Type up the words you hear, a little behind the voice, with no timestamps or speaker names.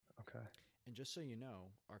And just so you know,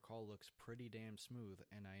 our call looks pretty damn smooth,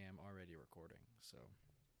 and I am already recording. So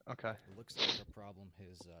Okay. it looks like our problem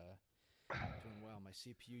is doing well. My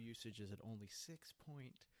CPU usage is at only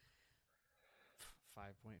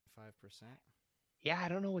 5.5%. Yeah, I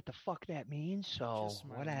don't know what the fuck that means, so Just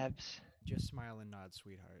smile whatevs. Just smile and nod,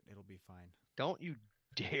 sweetheart. It'll be fine. Don't you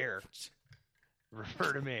dare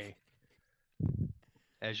refer to me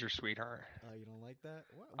as your sweetheart. You don't like that?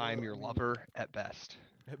 What? I'm your lover at best.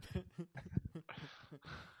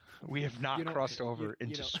 We have not crossed over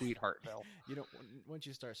into Sweetheartville. Once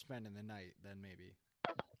you start spending the night, then maybe.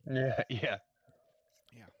 Yeah.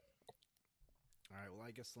 All right. Well,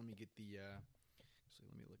 I guess let me get the. So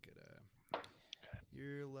let me look at.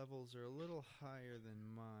 Your levels are a little higher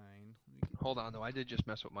than mine. Hold on, though. I did just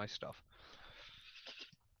mess with my stuff.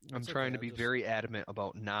 I'm trying to be very adamant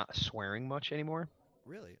about not swearing much anymore.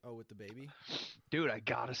 Really? Oh, with the baby? Dude, I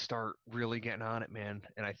gotta start really getting on it, man.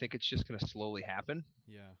 And I think it's just gonna slowly happen.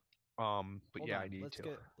 Yeah. But Hold yeah, on. I need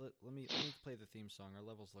to. Let me play the theme song. Our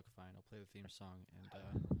levels look fine. I'll play the theme song and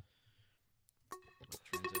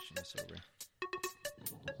transition this over.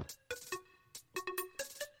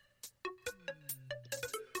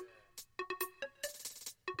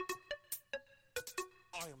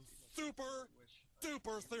 I am super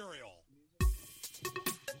duper cereal.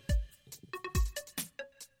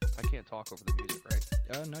 I can't talk over the music, right?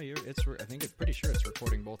 No, I think it's pretty sure it's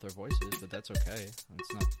recording both our voices, but that's okay.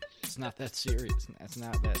 It's not that serious. It's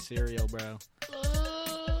not that serial, bro.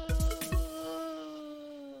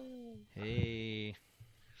 Hey.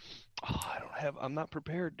 Oh, I'm not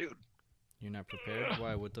prepared, dude. You're not prepared?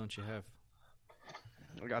 Why? What don't you have?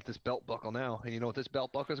 I got this belt buckle now, and you know what this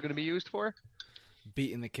belt buckle is going to be used for?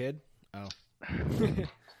 Beating the kid? Oh.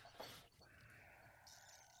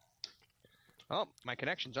 Oh, my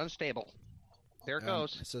connection's unstable. There it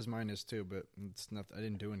goes. It says mine is too, but it's not. I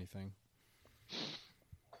didn't do anything.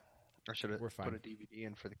 I should have put a DVD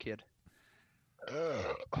in for the kid.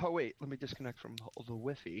 Oh wait, let me disconnect from the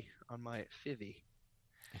Wi-Fi on my Fivy.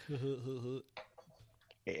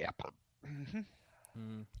 Yep.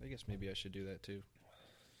 I guess maybe I should do that too.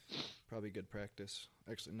 Probably good practice.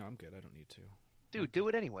 Actually, no, I'm good. I don't need to. Dude, do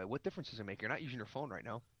it anyway. What difference does it make? You're not using your phone right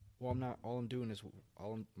now. Well, I'm not. All I'm doing is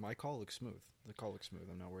my call looks smooth. The call looks smooth.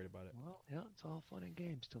 I'm not worried about it. Well, yeah, it's all fun and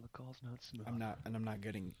games till the call's not smooth. I'm not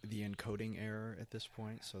getting the encoding error at this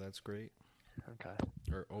point, so that's great. Okay.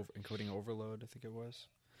 Or encoding overload, I think it was.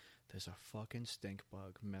 There's a fucking stink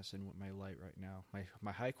bug messing with my light right now.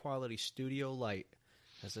 My high quality studio light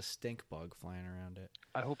has a stink bug flying around it.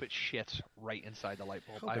 I hope it shits right inside the light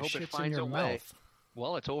bulb. I hope it finds a way. Mouth.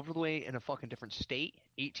 Well, it's over the way in a fucking different state,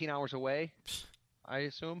 18 hours away, I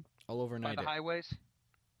assume. I'll overnight by the highways.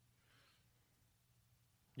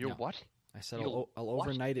 You're what? I said I'll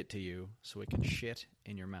overnight it to you so it can shit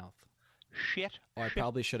in your mouth. Shit? Or I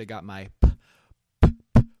probably should have got my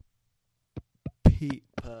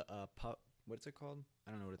what's it called?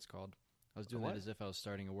 I don't know what it's called. I was doing that as if I was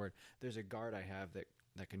starting a word. There's a guard I have that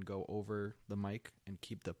can go over the mic and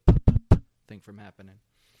keep the thing from happening.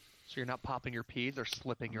 So you're not popping your peas or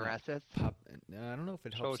slipping your assets? I don't know if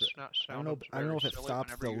it helps. So it's not I don't know if it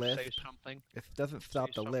stops the lisp. It doesn't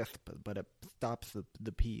stop the lisp, but it stops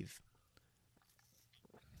the peas.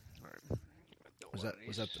 Right. Was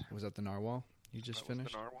that the narwhal you just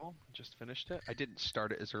finished? The narwhal. Just finished it. I didn't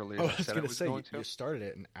start it as early Oh, as I said I was going to. You started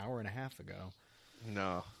it an hour and a half ago.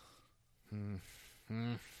 No.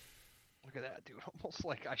 Look at that, dude. Almost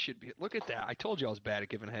like I should be. Look at that. I told you I was bad at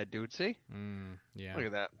giving head, dude. See? Yeah. Look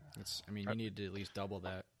at that. You need to at least double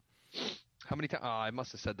that. How many times? Oh, I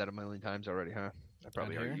must have said that a million times already, huh? I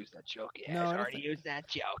probably already used that joke. Yeah, no, I already used that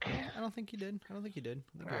joke. I don't think you did. I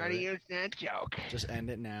already used that joke. Just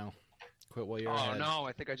end it now. Quit while you're ahead. Oh, no.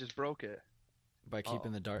 I think I just broke it. By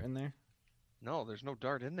keeping the dart in there? No, there's no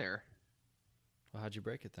dart in there. Well, how'd you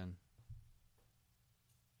break it then?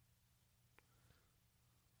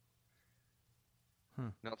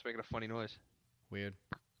 Now it's making a funny noise. Weird.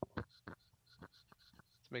 It's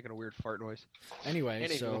making a weird fart noise. Anyway,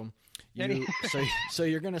 so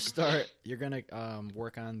you're gonna start. You're gonna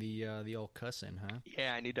work on the old cussing, huh?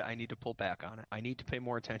 Yeah, I need to pull back on it. I need to pay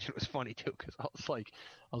more attention. It was funny too because I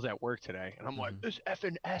was at work today and I'm like this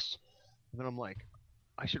effing S, and then I'm like,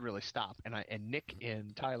 I should really stop. And Nick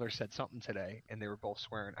and Tyler said something today and they were both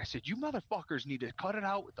swearing. I said, you motherfuckers need to cut it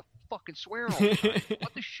out with the fucking swearing all the time.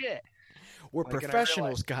 What the shit? We're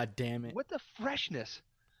professionals, God damn it. What the freshness?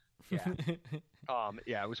 Yeah.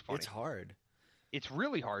 Yeah, it was funny. It's hard. It's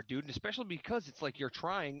really hard, dude, and especially because it's like you're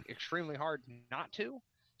trying extremely hard not to.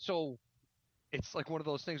 So it's like one of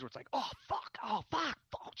those things where it's like, oh fuck, oh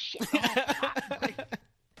shit, oh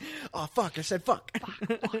fuck. Oh, fuck. I said fuck.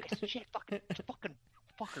 Fuck, shit, fucking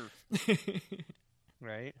fucker.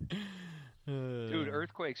 Right? Dude,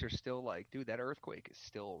 earthquakes are still like, dude, that earthquake is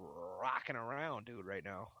still rocking around, dude, right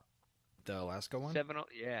now. The Alaska one?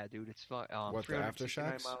 Yeah, dude, it's What, the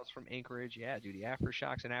 369 aftershocks? miles from Anchorage. Yeah, dude, the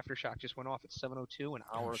aftershocks. And aftershock just went off at 7:02 an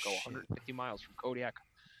hour ago, shit. 150 miles from Kodiak.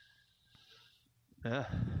 Yeah,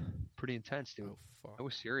 pretty intense, dude. Oh, fuck. I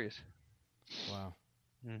was serious. Wow.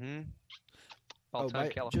 Mm-hmm. All time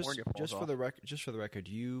California falls just off. for the record,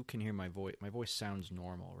 you can hear my voice. My voice sounds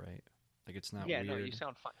normal, right? Like it's not Yeah, weird. no, you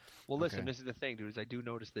sound fine. Well, listen, Okay. this is the thing, dude, is I do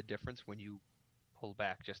notice the difference when you pull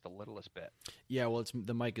back just the littlest bit. Yeah, well,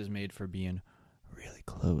 the mic is made for being really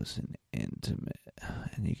close and intimate,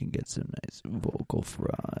 and you can get some nice vocal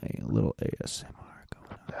fry, a little ASMR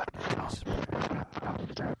going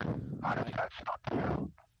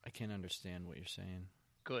on. I can't understand what you're saying.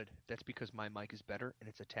 Good. That's because my mic is better and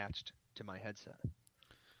it's attached to my headset.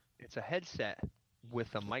 It's a headset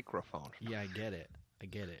with a microphone. Yeah, I get it.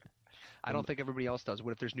 I don't think everybody else does.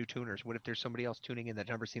 What if there's new tuners? What if there's somebody else tuning in that's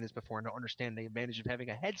never seen this before and don't understand the advantage of having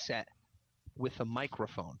a headset with a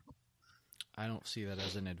microphone? I don't see that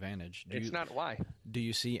as an advantage. Not why. Do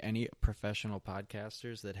you see any professional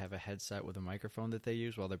podcasters that have a headset with a microphone that they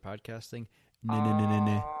use while they're podcasting?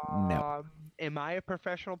 No. Am I a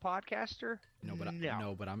professional podcaster? No,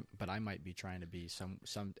 but I might be trying to be some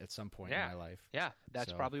at some point in my life. Yeah,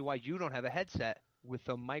 that's So- probably why you don't have a headset with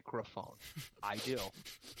a microphone. I do.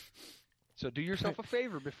 So do yourself a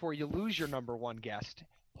favor before you lose your number one guest.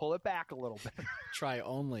 Pull it back a little bit. Try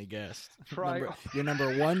only guest. Try- Your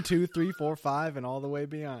number 1, 2, 3, 4, 5, and all the way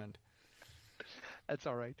beyond. That's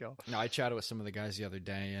all right, Joe. No, I chatted with some of the guys the other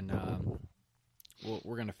day, and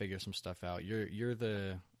we're gonna figure some stuff out. You're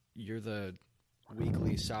the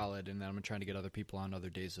weekly solid, and then I'm trying to get other people on other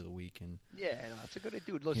days of the week, and Yeah, no, that's a good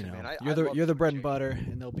dude. Listen, you know, man, you're the bread and butter,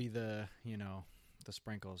 and they'll be the the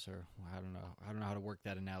sprinkles, or I don't know how to work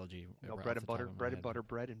that analogy. No, right bread off and the top butter, of my bread head. and butter,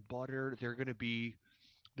 bread and butter. They're going to be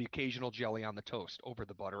the occasional jelly on the toast over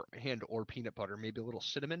the butter and or peanut butter, maybe a little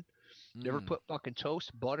cinnamon. You ever Mm, put fucking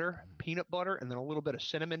toast, butter, peanut butter, and then a little bit of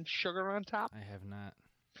cinnamon sugar on top? I have not.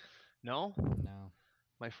 No? No.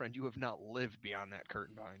 My friend, you have not lived beyond that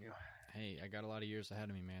curtain behind you. Hey, I got a lot of years ahead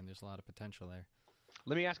of me, man. There's a lot of potential there.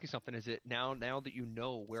 Let me ask you something. Is it now that you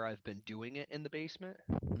know where I've been doing it in the basement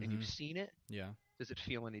and Mhm. you've seen it, Yeah. does it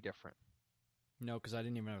feel any different? No, because I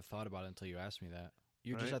didn't even have thought about it until you asked me that.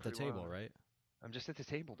 You're just Right, at the pretty table, wild. right? I'm just at the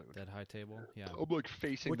table, dude. That high table. Yeah. I'm like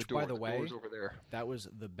facing Which, the door. by the way- door's over there. That was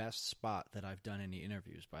the best spot that I've done any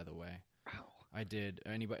interviews, by the way. Ow. I did.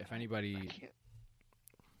 If I anybody, can't.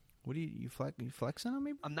 what do you flexing on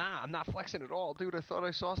me? I'm not flexing at all, dude. I thought I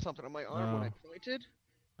saw something on my arm when I pointed.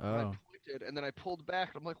 Oh, I pointed, and then I pulled back,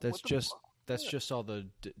 and I'm like, that's what the just fuck? that's just all the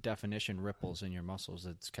definition ripples in your muscles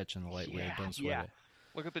that's catching the light wave. Yeah, Don't sweat yeah. it.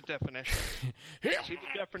 Look at the definition. See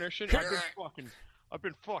the definition? I've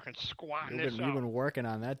been fucking squatting You've this been, out. you've been working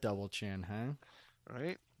on that double chin, huh?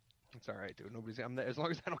 Right? It's all right, dude. As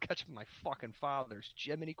long as I don't catch my fucking father's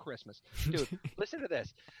Jiminy Christmas, dude. Listen to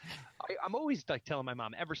this. I'm always like telling my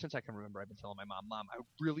mom. Ever since I can remember, I've been telling my mom, I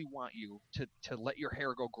really want you to let your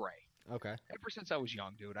hair go gray. Okay. Ever since I was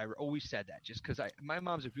young, dude, I always said that just because my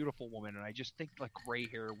mom's a beautiful woman, and I just think like gray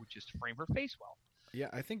hair would just frame her face well. Yeah,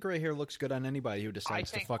 I think gray hair looks good on anybody who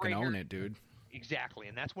decides to think fucking gray own hair- it, dude. Exactly,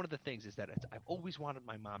 and that's one of the things is that I've always wanted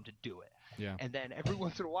my mom to do it. Yeah. And then every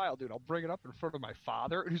once in a while, dude, I'll bring it up in front of my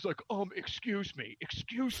father, and he's like, excuse me,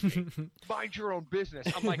 mind your own business.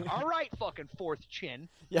 I'm like, all right, fucking fourth chin.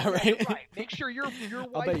 Yeah, Yeah, right. you're right. Make sure your wife.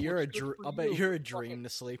 I'll bet you're looks good for I'll bet you. you're a dream to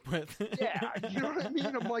sleep with. Yeah, you know what I mean?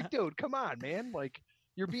 I'm like, dude, come on, man. Like,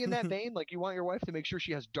 you're being that vain. Like, you want your wife to make sure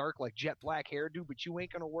she has dark, like, jet black hair, dude, but you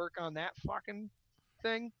ain't gonna work on that fucking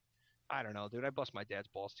thing. I don't know, dude. I bust my dad's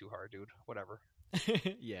balls too hard, dude. Whatever.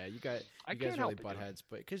 Yeah, you I guys can't really help it, butt dude. heads,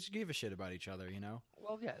 but because you give a shit about each other, you know.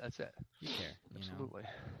 Well, yeah, that's it. You care. You know? Absolutely.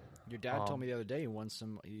 Your dad told me the other day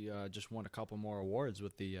he just won a couple more awards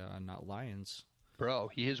with the Not Lions. Bro,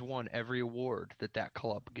 he has won every award that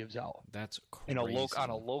club gives out. That's On crazy.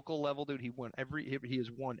 a local level, dude, he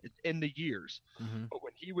has won in the years. Mm-hmm. But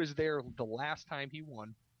when he was there the last time he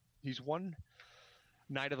won, he's won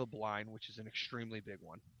Night of the Blind, which is an extremely big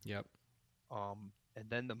one. Yep. And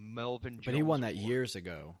then the Melvin Jones. But he won that Award. years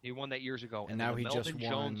ago, He won that years ago. and then now the he just Melvin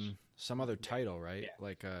won Jones, some other title, right? Yeah.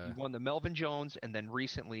 Like He won the Melvin Jones, and then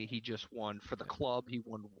recently he just won for the club. He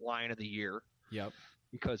won Lion of the Year Yep.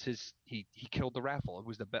 because he killed the raffle. It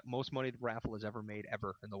was the most money the raffle has ever made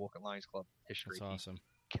ever in the Woken Lions Club history. That's awesome.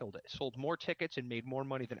 He killed it. Sold more tickets and made more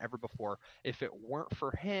money than ever before. If it weren't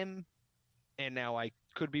for him, and now I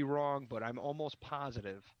could be wrong, but I'm almost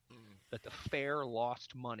positive that the fair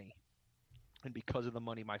lost money and because of the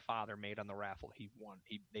money my father made on the raffle, he won.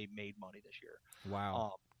 They made money this year.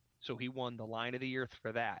 Wow. So he won the Line of the Year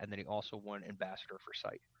for that, and then he also won Ambassador for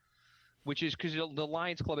Sight, which is because the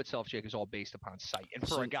Lions Club itself, Jake, is all based upon sight. And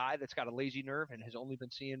for a guy that's got a lazy nerve and has only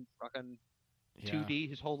been seeing fucking 2D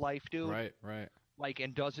his whole life, dude. Right. Like,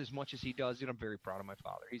 and does as much as he does, dude, I'm very proud of my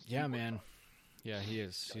father. Man. Yeah, he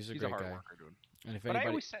is. He's a great hard guy. worker, dude. And if But anybody, I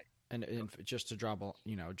always say, and just to drop,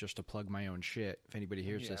 just to plug my own shit, if anybody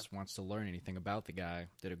hears this wants to learn anything about the guy,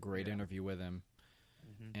 did a great interview with him.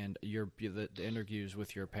 And the interviews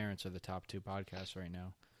with your parents are the top 2 podcasts right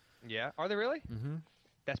now. yeah, are they really? Mm-hmm.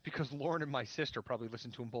 That's because Lauren and my sister probably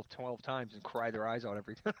listened to them both 12 times and cry their eyes out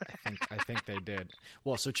every time. I think they did.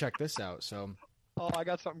 Well, so check this out. So, I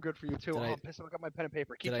got something good for you too. I'm pissed. I got my pen and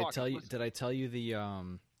paper. Keep did talking. I tell you? Listen. Did I tell you the?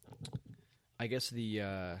 I guess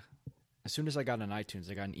as soon as I got on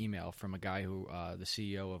iTunes, I got an email from a guy who, the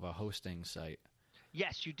CEO of a hosting site.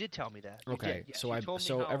 Yes, you did tell me that. You Okay, did. Yes,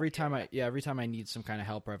 so every time I need some kind of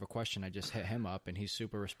help or have a question, I just hit him up, and he's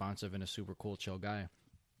super responsive and a super cool, chill guy.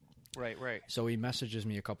 Right. So he messages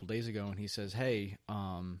me a couple days ago, and he says, "Hey,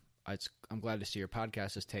 I'm glad to see your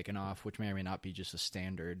podcast has taken off," which may or may not be just a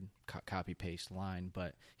standard copy paste line,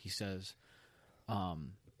 but he says,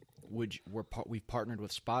 we've partnered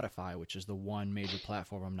with Spotify, which is the one major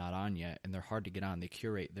platform I'm not on yet, and they're hard to get on. They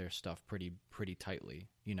curate their stuff pretty tightly.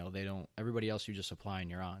 They don't. Everybody else you just apply and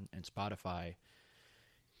you're on, and Spotify,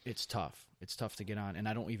 it's tough. It's tough to get on, and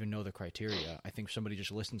I don't even know the criteria. I think somebody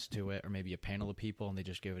just listens to it, or maybe a panel of people, and they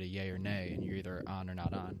just give it a yay or nay, and you're either on or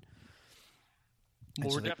not on.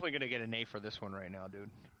 Well, we're definitely going to get an A for this one right now, dude.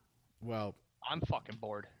 Well, I'm fucking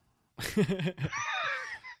bored.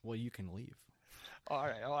 Well, you can leave. All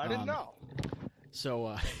right. Oh, I didn't know.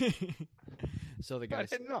 So, so the guy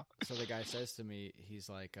says to me, he's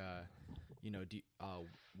like,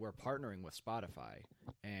 we're partnering with Spotify,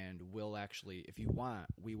 and we'll actually, if you want,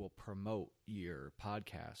 we will promote your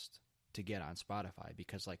podcast to get on Spotify,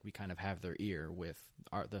 because like we kind of have their ear with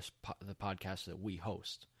the podcast that we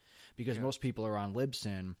host, because most people are on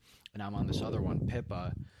Libsyn, and I'm on this other one,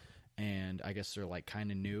 Pippa. And I guess they're like kind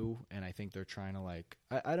of new, and I think they're trying to like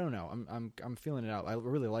I don't know. I'm feeling it out. I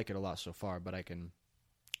really like it a lot so far, but they're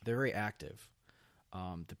very active.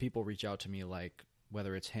 The people reach out to me, like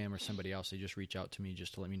whether it's him or somebody else, they just reach out to me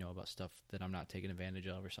just to let me know about stuff that I'm not taking advantage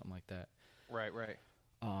of or something like that. Right.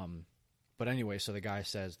 But anyway, so the guy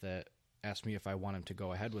asked me if I want him to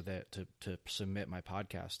go ahead with it to submit my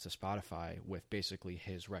podcast to Spotify with basically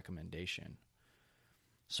his recommendation.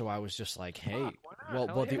 So I was just like, "Hey,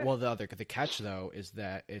 the catch though is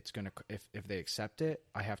that it's gonna if they accept it,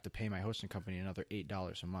 I have to pay my hosting company another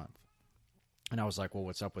 $8 a month." And I was like, "Well,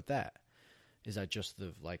 what's up with that? Is that just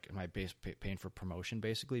am I paying for promotion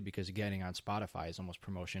basically? Because getting on Spotify is almost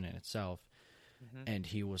promotion in itself." Mm-hmm. And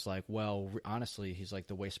he was like, "Well, honestly, he's like,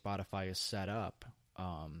 the way Spotify is set up,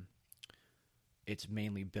 it's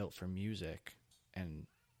mainly built for music, and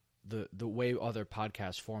the way other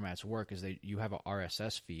podcast formats work is you have a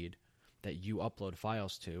RSS feed that you upload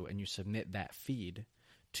files to, and you submit that feed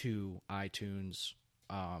to iTunes,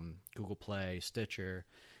 Google Play, Stitcher,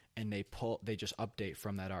 and they just update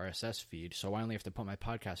from that RSS feed. So I only have to put my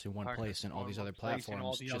podcast in one place, and all these other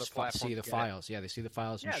platforms just see the files. Yeah, they see the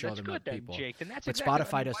files and show them to people. Jake. But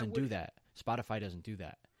Spotify doesn't do that. Spotify doesn't do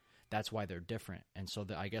that. That's why they're different. And so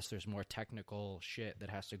I guess there's more technical shit that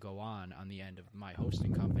has to go on the end of my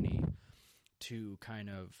hosting company to kind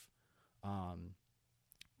of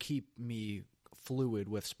keep me fluid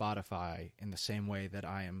with Spotify in the same way that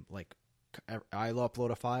I am, like, I'll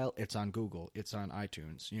upload a file, it's on Google, it's on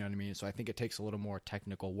iTunes, you know what I mean? So I think it takes a little more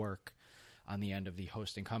technical work on the end of the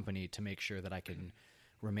hosting company to make sure that I can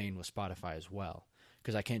remain with Spotify as well,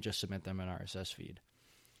 because I can't just submit them an RSS feed.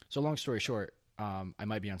 So long story short, I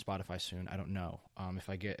might be on Spotify soon. I don't know. If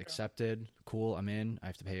I get accepted, cool, I'm in. I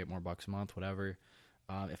have to pay $8 more a month, whatever.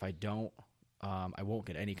 If I don't, I won't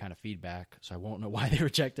get any kind of feedback, so I won't know why they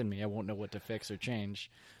rejected me. I won't know what to fix or change.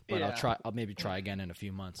 But I'll maybe try again in a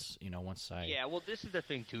few months, once I... Yeah, well, this is the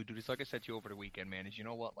thing, too, dude. It's like I said to you over the weekend, man, is you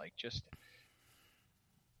know what? Like, just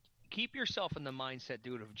keep yourself in the mindset,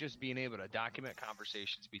 dude, of just being able to document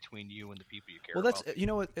conversations between you and the people you care about.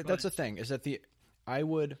 Well, that's the thing, is that I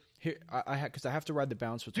would here because I have to ride the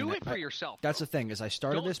balance between. Do it for yourself. That's the thing, is I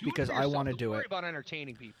started this because I want to do it. Don't worry about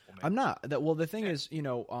entertaining people, man. I'm not. The thing is, I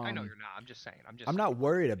know you're not. I'm just saying. I'm not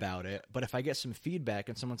worried about it. But if I get some feedback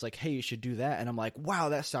and someone's like, "Hey, you should do that," and I'm like, "Wow,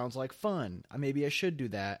 that sounds like fun. Maybe I should do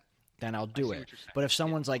that." Then I'll do it. But if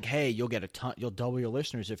someone's like, "Hey, you'll double your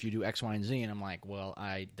listeners if you do X, Y, and Z," and I'm like, "Well,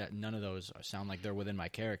 none of those sound like they're within my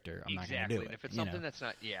character. I'm not going to do it." If it's something that's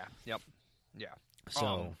not, yeah.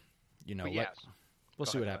 So, Yes.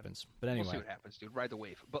 We'll see what happens. But anyway. We'll see what happens, dude. Ride the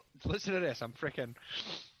wave. But listen to this. I'm freaking...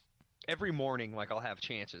 Every morning, like, I'll have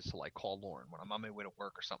chances to, like, call Lauren when I'm on my way to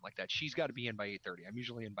work or something like that. She's got to be in by 8:30. I'm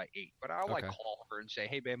usually in by 8. But I'll, like, call her and say,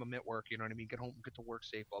 hey, babe, I'm at work. You know what I mean? Get home, get to work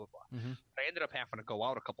safe, blah, blah, blah. Mm-hmm. I ended up having to go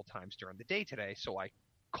out a couple times during the day today, so I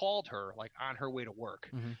called her, like, on her way to work.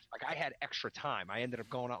 Mm-hmm. Like, I had extra time. I ended up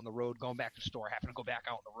going out on the road, going back to the store, having to go back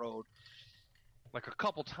out on the road, like, a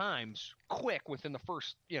couple times, quick, within the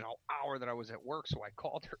first, hour that I was at work. So I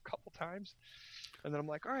called her a couple times. And then I'm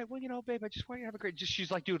like, all right, well, babe, I just want you to have a great...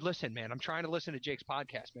 She's like, dude, listen, man, I'm trying to listen to Jake's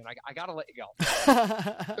podcast, man. I got to let you go.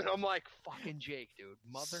 And I'm like, fucking Jake, dude.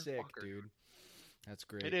 Motherfucker. Sick, dude. That's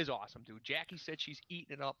great. It is awesome, dude. Jackie said she's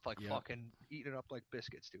eating it up fucking eating it up like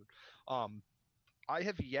biscuits, dude. I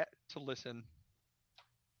have yet to listen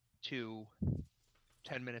to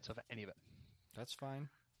 10 minutes of any of it. That's fine.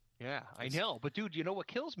 Yeah, I know. But, dude, you know what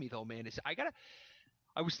kills me, though, man, is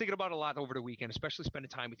I was thinking about it a lot over the weekend, especially spending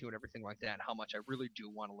time with you and everything like that, and how much I really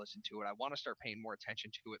do want to listen to it. I want to start paying more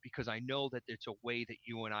attention to it because I know that it's a way that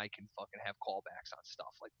you and I can fucking have callbacks on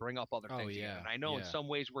stuff, like bring up other things. Yeah. And I know in some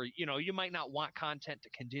ways where, you might not want content to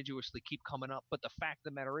continuously keep coming up, but the fact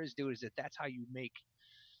of the matter is, dude, is that that's how you make...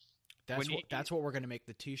 That's what we're going to make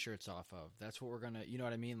the T-shirts off of. That's what we're going to, you know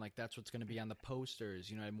what I mean? Like, that's what's going to be on the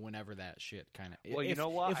posters, whenever that shit kind of... Well, you know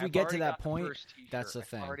what? If we get to that point, that's the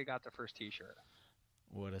thing. I've already got the first T-shirt.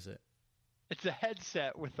 What is it? It's a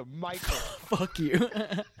headset with a micro. Fuck you.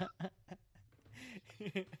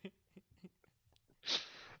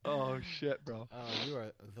 Oh, shit, bro. Oh, you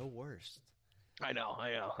are the worst. I know.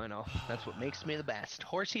 That's what makes me the best.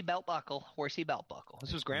 Horsey belt buckle.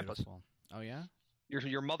 This was Grandpa's. Beautiful. Oh, yeah?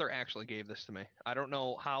 Your mother actually gave this to me. I don't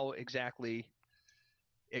know how exactly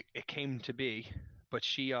it came to be, but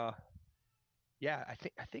she, I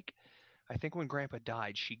think when Grandpa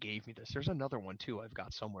died, she gave me this. There's another one too I've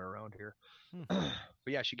got somewhere around here. But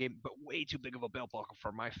yeah, she gave me, but way too big of a belt buckle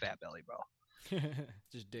for my fat belly, bro.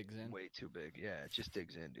 Just digs in. Way too big. Yeah, it just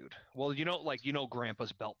digs in, dude. Well,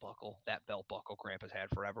 Grandpa's belt buckle. That belt buckle Grandpa's had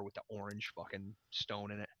forever with the orange fucking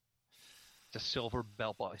stone in it. It's a silver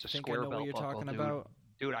belt buckle. It's a square belt buckle. I think I know what you're talking about.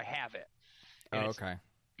 Dude, I have it. And okay.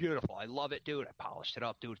 Beautiful. I love it, dude. I polished it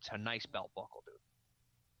up, dude. It's a nice belt buckle, dude.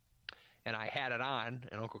 And I had it on,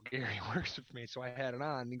 and Uncle Gary works with me, so I had it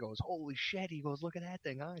on, and he goes, holy shit. He goes, look at that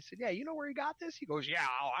thing, huh? I said, yeah, you know where he got this? He goes, yeah,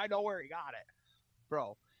 I know where he got it.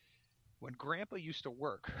 Bro, when Grandpa used to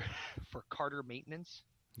work for Carter Maintenance,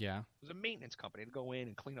 it was a maintenance company to go in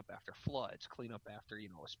and clean up after floods, clean up after,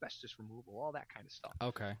 asbestos removal, all that kind of stuff.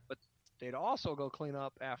 Okay. But they'd also go clean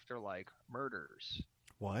up after, like, murders.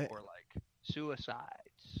 What? Or, like,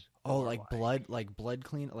 suicides. Oh, like blood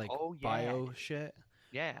clean, like bio shit?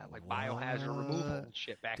 Yeah, like biohazard removal and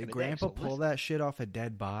shit back in the day. Did Grandpa pull that shit off a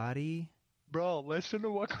dead body? Bro, listen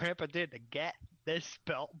to what Grandpa did to get this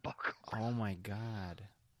belt buckle. Oh, my God.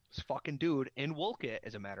 This fucking dude in Wolcott,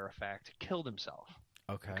 as a matter of fact, killed himself.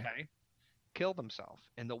 Okay. Killed himself.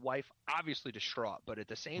 And the wife, obviously distraught, but at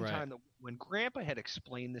the same time, when Grandpa had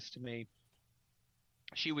explained this to me,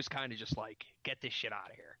 she was kind of just like, get this shit out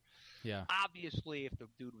of here. Yeah. Obviously, if the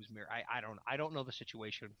dude was married, I don't know the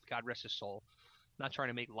situation. God rest his soul. I'm not trying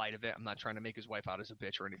to make light of it. I'm not trying to make his wife out as a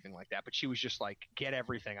bitch or anything like that. But she was just like, get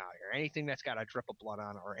everything out of here. Anything that's got a drip of blood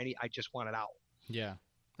on it I just want it out. Yeah.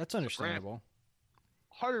 That's understandable.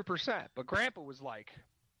 100%. But Grandpa was like,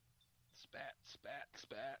 spat.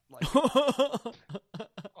 Like, oh,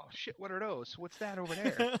 shit, what are those? What's that over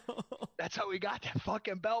there? That's how we got that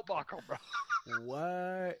fucking belt buckle, bro.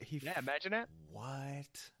 What? Yeah, imagine that. What?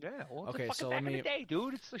 Yeah. Well, okay, so let me. Day,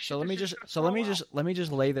 dude. It's the shit let me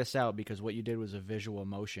just lay this out because what you did was a visual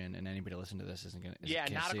motion, and anybody listening to this isn't gonna. Yeah,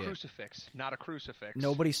 can't not see a crucifix. Not a crucifix.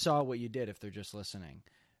 Nobody saw what you did if they're just listening.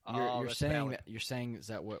 You're saying valid.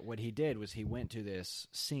 that what he did was he went to this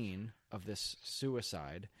scene of this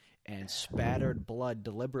suicide and spattered blood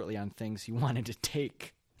deliberately on things he wanted to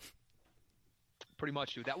take. Pretty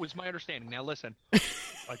much, dude. That was my understanding. Now listen,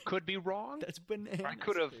 I could be wrong. That's bananas. I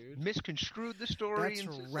could have misconstrued the story.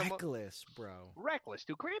 That's reckless, bro. Reckless,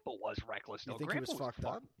 dude. Grandpa was reckless. You think he was fucked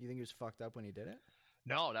up? You think he was fucked up when he did it?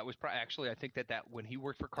 No, that was actually. I think that when he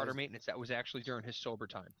worked for Carter Maintenance, that was actually during his sober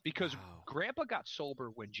time. Because Grandpa got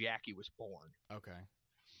sober when Jackie was born. Okay.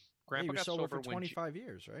 Grandpa he was got sober for when 25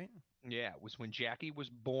 years, right? Yeah, it was when Jackie was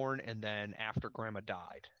born, and then after Grandma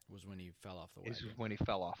died. Was when he fell off the wagon. This was when he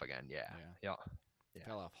fell off again. Yeah.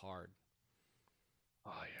 Fell off hard.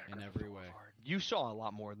 Oh yeah, in every way. Hard. You saw a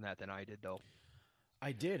lot more than that than I did, though.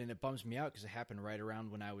 I did, and it bums me out because it happened right around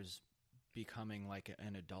when I was becoming like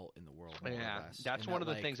an adult in the world. More or less. That's And one that,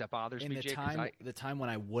 of the things that bothers in me, the Jake. time, the time when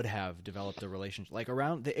I would have developed a relationship, like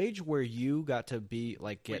around the age where you got to be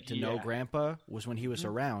like get to know Grandpa was when he was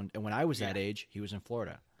around, and when I was that age, he was in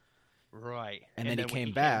Florida. Right. And then he when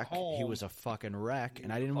came back, home, he was a fucking wreck,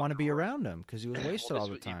 and I didn't want to be around him because he was wasted all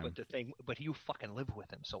the time. But you fucking lived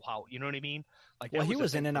with him, so how? You know what I mean? Like, well, he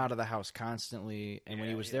was in and out of the house constantly, and when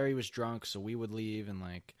he was there, he was drunk, so we would leave, and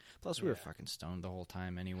like, plus we were fucking stoned the whole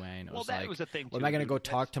time anyway. And it was that like, was a thing. Am I gonna go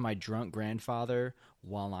talk to my drunk grandfather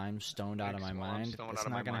while I'm stoned out of my mind? It's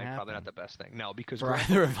not gonna happen. Probably not the best thing. No, because for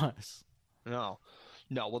either of us. No.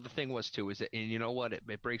 Well, the thing was too is that, and you know what?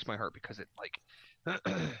 It breaks my heart because it like.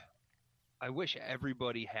 I wish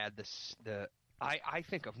everybody had this. I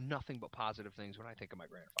think of nothing but positive things when I think of my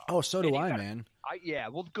grandfather. Oh, so do I, man.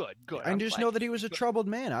 Well, good. I just know that he was a troubled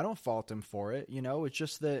man. I don't fault him for it. You know, it's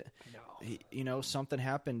just that, something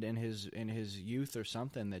happened in his youth or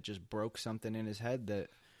something that just broke something in his head that.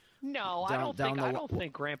 No, I don't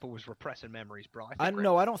think Grandpa was repressing memories, bro. I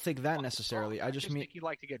don't think that necessarily. I just mean think he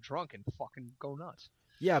liked to get drunk and fucking go nuts.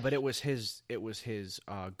 Yeah, but it was his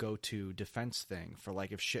go-to defense thing for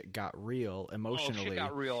like if shit got real emotionally. If shit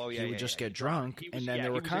got real, he would just get drunk, and then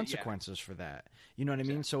there were consequences for that. You know what I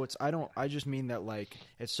mean? So I just mean that like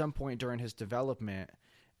at some point during his development,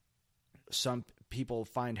 some people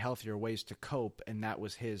find healthier ways to cope, and that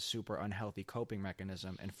was his super unhealthy coping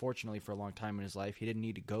mechanism. And fortunately, for a long time in his life, he didn't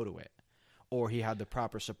need to go to it, or he had the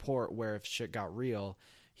proper support where if shit got real,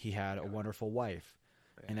 he had a wonderful wife,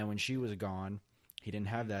 and then when she was gone. He didn't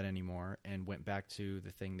have that anymore, and went back to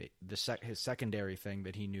the thing that his secondary thing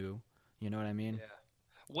that he knew. You know what I mean? Yeah.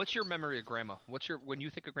 What's your memory of Grandma? When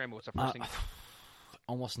you think of Grandma? What's the first thing?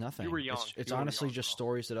 Almost nothing. You were young. It's honestly just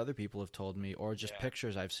stories that other people have told me, or just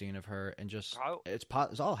pictures I've seen of her, and just it's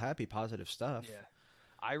all happy, positive stuff. Yeah.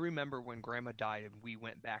 I remember when Grandma died, and we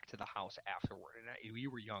went back to the house afterward, and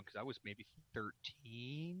you were young because I was maybe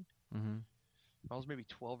 13. Mm-hmm. I was maybe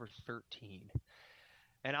 12 or 13.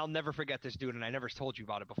 And I'll never forget this, dude, and I never told you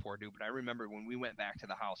about it before, dude, but I remember when we went back to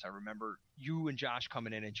the house, I remember you and Josh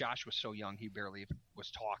coming in, and Josh was so young, he barely even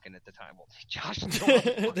was talking at the time. Well, Josh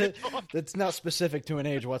that's not specific to an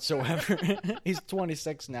age whatsoever. He's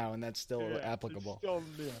 26 now, and that's still applicable.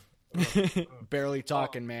 Barely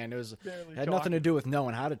talking, man. It had nothing to do with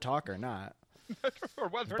knowing how to talk or not. Or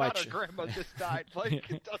whether or not our grandma just died. Like,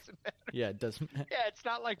 it doesn't matter. Yeah, it doesn't matter. Yeah, it's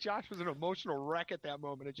not like Josh was an emotional wreck at that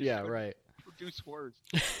moment. It just right. Produce words.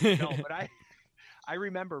 No, but I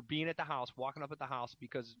remember being at the house, walking up at the house,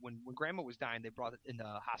 because when Grandma was dying, they brought it in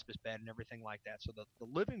the hospice bed and everything like that. So the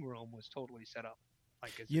living room was totally set up.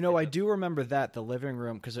 I do remember that, the living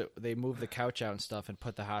room, because they moved the couch out and stuff and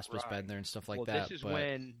put the hospice bed in there and stuff like that.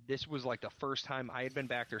 This was like the first time I had been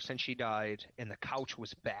back there since she died, and the couch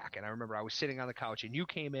was back. And I remember I was sitting on the couch, and you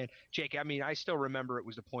came in. Jake, I mean, I still remember it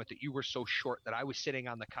was the point that you were so short that I was sitting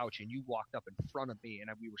on the couch, and you walked up in front of me, and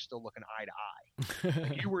we were still looking eye to eye.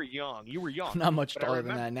 Like, you were young. I'm not much taller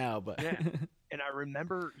than that now, but... Yeah. And I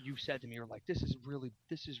remember you said to me, you're like, this is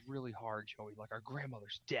really hard, Joey. Like, our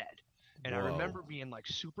grandmother's dead. And Whoa. I remember being like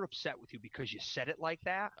super upset with you because you said it like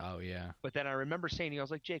that. Oh, yeah. But then I remember saying to you, I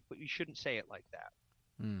was like, Jake, but you shouldn't say it like that.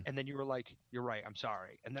 And then you were like, you're right, I'm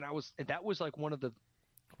sorry. And then that was like one of the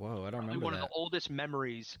Whoa, I don't remember one of the oldest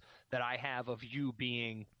memories that I have of you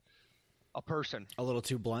being a person. A little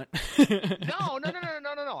too blunt. No.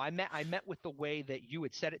 I meant with the way that you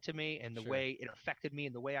had said it to me, and the way it affected me,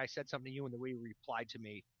 and the way I said something to you, and the way you replied to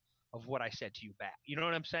me of what I said to you back. You know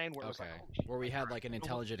what I'm saying? Where it was like, where we had like an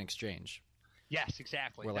intelligent exchange. Yes,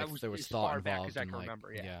 exactly. Where like, there was thought involved. As I can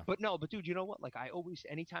remember, yeah. But dude, you know what? Like,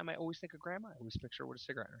 anytime I always think of Grandma, I always picture her with a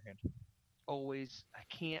cigarette in her hand. Always, I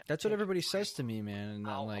can't. That's what everybody says to me, man. And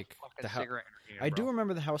then, like the cigarette in her hand, I do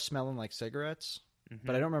remember the house smelling like cigarettes. Mm-hmm.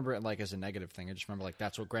 But I don't remember it like as a negative thing. I just remember like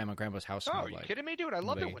that's what Grandma's house smelled like. Oh, you kidding me, dude? I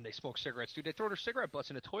loved it when they smoked cigarettes, dude. They throw their cigarette butts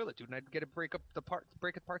in the toilet, dude, and I'd get to break apart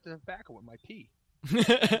the tobacco with my pee.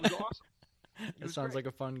 It was awesome. That sounds like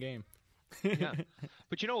a fun game. Yeah.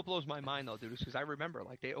 But you know what blows my mind, though, dude, is because I remember,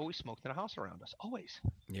 like, they always smoked in a house around us. Always.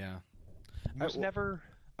 Yeah. I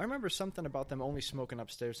remember something about them only smoking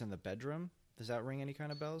upstairs in the bedroom. Does that ring any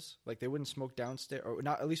kind of bells? Like, they wouldn't smoke downstairs, or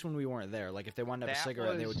not, at least when we weren't there. Like, if they wanted to have a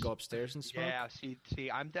cigarette, they would go upstairs and smoke? Yeah,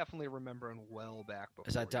 see, I'm definitely remembering well back before.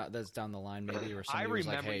 Is that that's down the line, maybe? Or I remember, was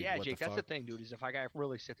like, hey, Jake, that's the thing, dude, is if I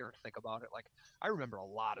really sit there and think about it, like, I remember a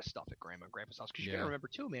lot of stuff at Grandma and Grandpa's house. Because you gotta remember,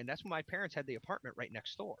 too, man, that's when my parents had the apartment right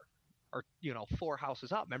next door. Or, 4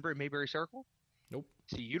 houses up. Remember in Mayberry Circle? Nope.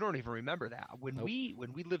 See, you don't even remember that. When we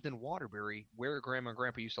lived in Waterbury, where Grandma and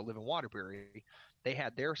Grandpa used to live in Waterbury, they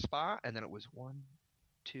had their spot, and then it was 1,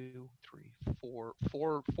 2, 3,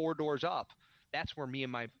 4 doors up. that's where me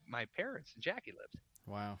and my parents and Jackie lived.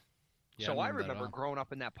 Wow. Yeah, So I that remember all. growing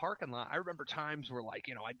up in that parking lot. I remember times where, like,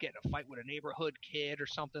 I'd get in a fight with a neighborhood kid or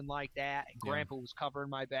something like that, and Yeah. Grandpa was covering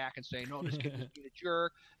my back and saying, "No, this kid was being a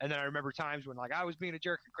jerk." And then I remember times when, like, I was being a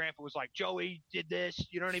jerk, and Grandpa was like, "Joey did this,"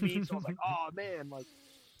 you know what I mean? So I was like, "Oh man, like,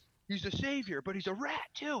 he's a savior, but he's a rat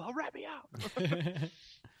too. He'll rat me out."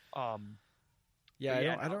 Yeah, But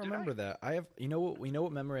yeah, I no, don't dude, remember that. I have,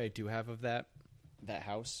 what memory I do have of that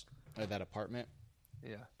house or that apartment.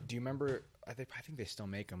 Yeah. Do you remember? I think they still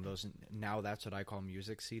make them. Those now, that's what I call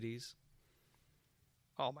music CDs.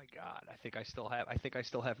 Oh my God, I think I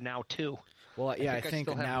still have now too. Well, yeah, I think I think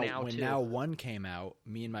still have now Now when too. Now One came out,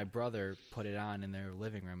 me and my brother put it on in their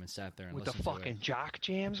living room and sat there and With the listened to fucking it. jock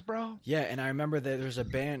jams, bro. Yeah, and I remember that there was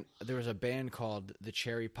a band called the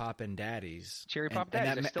Cherry Poppin' Daddies. Cherry And- Pop and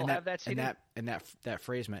Daddies. I still have that CD. And that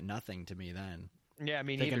phrase meant nothing to me then. Yeah,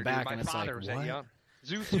 me Thinking neither. back, dude. My and it's like, father was what? that young.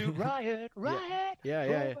 Zoot riot, riot. Yeah,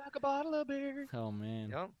 throw yeah. back a bottle of beer. Oh man.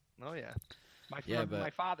 Yep. Oh yeah. Yeah, but- My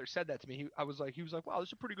father said that to me. He was like, "Wow, this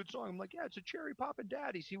is a pretty good song." I'm like, "Yeah, it's a Cherry Poppin'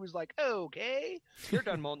 Daddies." He was like, "Okay, you're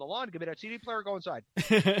done mowing the lawn. Give me that CD player. Go inside.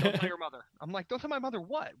 Don't tell your mother." I'm like, "Don't tell my mother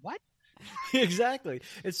what? What?" Exactly.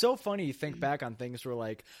 It's so funny you think back on things where,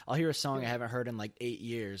 like, I'll hear a song I haven't heard in like 8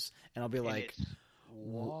 years, and I'll be And like, it's,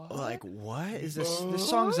 what? like, what is this? This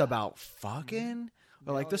song's about fucking,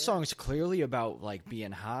 or like, this song's clearly about like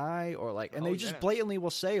being high, or like, and Oh, they just yeah. blatantly will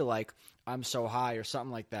say like, I'm so high or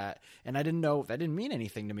something like that, and I didn't know that didn't mean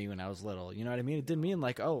anything to me when I was little. You know what I mean? It didn't mean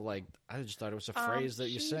like, oh, like I just thought it was a phrase that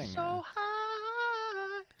you she's sing. So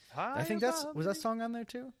high. I think above was that me. song on there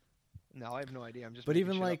too? No, I have no idea. I'm just. But making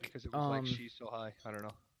even shit up like, because it was like she's so high. I don't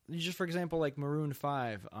know. Just for example, like Maroon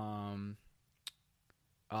 5,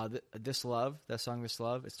 This Love, that song This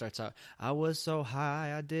Love, it starts out, I was so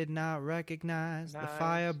high I did not recognize the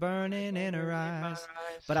fire burning in her eyes.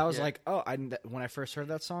 But I was Yeah. like, when I first heard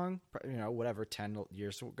that song, whatever, 10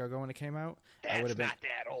 years ago when it came out, I That's would have been, not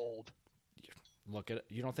that old. look at it.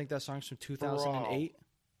 You don't think that song's from 2008?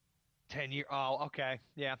 10 years. Oh, okay.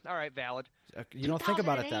 Yeah. All right. Valid. You don't think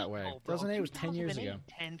about it that 2008, way. though, bro. 2008 was 10 years ago.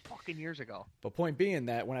 10 fucking years ago. But point being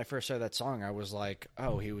that when I first heard that song, I was like,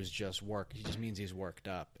 "Oh, he was just He just means he's worked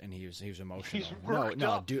up and he was emotional." He's worked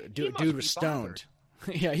up. Dude He must was be stoned.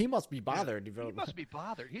 Yeah, he must be bothered. He must be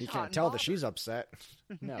bothered. He's He hot can't and tell that bothered. she's upset.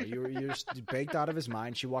 No, you're just baked out of his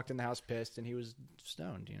mind. She walked in the house pissed, and he was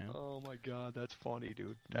stoned. Oh my god, that's funny,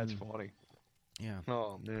 dude. That's funny. Yeah.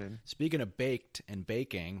 Oh man. Speaking of baked and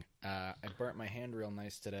baking, I burnt my hand real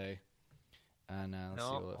nice today. And let's see,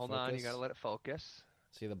 will No, it hold on. You focus? gotta let it focus.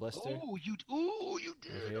 See the blister? Oh, you did.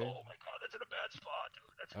 Right here? Oh my god, that's in a bad spot, dude.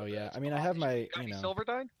 That's in Oh a yeah. bad I mean, I spot. have my, Got any silver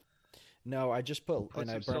dye? No, I just Put and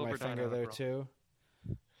I some burnt my Silver Dye finger on it, there bro. too.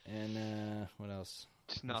 And what else?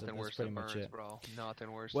 It's nothing that's worse pretty than much burns, it. bro.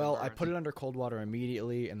 Nothing worse. Well, than I burns. put it under cold water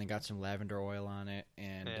immediately, and then got some lavender oil on it,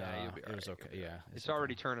 and Yeah, you'll be it was alright, okay. you'll be Yeah, It's okay.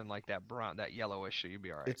 already turning like that brown, that yellowish. So you'll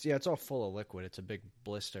be all right. It's all full of liquid. It's a big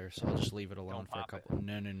blister, so I'll just leave it alone for a pop it. couple.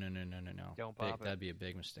 No. Don't pop it. That'd be a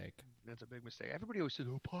big mistake. That's a big mistake. Everybody always says,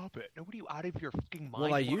 "Oh, pop it." Nobody out of your fucking mind.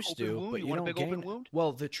 Well, I You want used open to, wound? but you you want don't a big gain. open wound?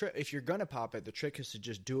 Well, the trick, if you're gonna pop it, the trick is to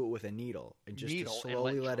just do it with a needle and just Needle to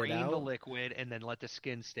slowly and let it drain out. the liquid and then let the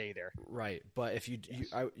skin stay there. Right, but if you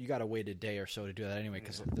gotta wait a day or so to do that anyway,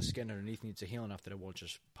 because the skin underneath needs to heal enough that it won't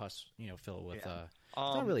just pus, fill with. Yeah.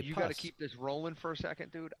 not really you got to pus. keep this rolling for a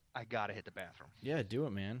second, dude. I gotta hit the bathroom. Yeah, do it,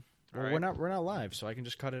 man. All Well, right. we're not live, so I can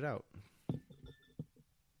just cut it out.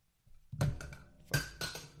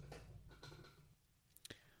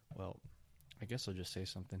 Well, I guess I'll just say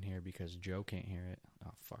something here because Joe can't hear it.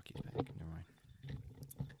 Oh fuck, he's back. Never mind.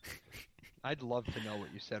 I'd love to know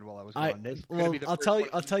what you said while I was gone. This is gonna Well, be the I'll first tell you.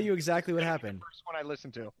 one- I'll tell you exactly what it's gonna be happened. The first one I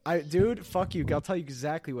listened to. Dude, fuck you. I'll tell you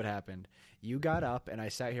exactly what happened. You got up and I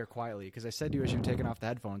sat here quietly because I said to you as you were taking off the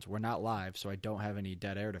headphones, we're not live, so I don't have any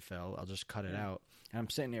dead air to fill. I'll just cut it out. And I'm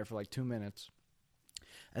sitting here for like 2 minutes.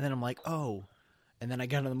 And then I'm like, oh. And then I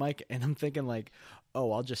got on the mic and I'm thinking like,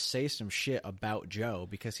 oh, I'll just say some shit about Joe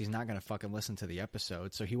because he's not going to fucking listen to the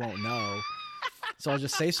episode, so he won't know. So I'll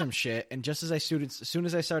just say some shit. And just as soon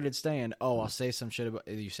as I started staying, I'll say some shit about,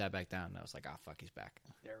 you sat back down. And I was like, oh, fuck, he's back.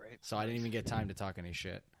 Yeah, right. So I didn't even get time to talk any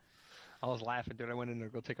shit. I was laughing, dude. I went in there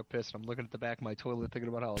to go take a piss, and I'm looking at the back of my toilet thinking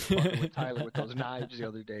about how I was fucking with Tyler with those knives the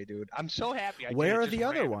other day, dude. I'm so happy. Where are the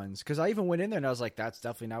other ones? Because I even went in there and I was like, that's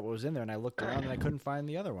definitely not what was in there. And I looked around and I couldn't find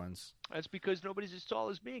the other ones. That's because nobody's as tall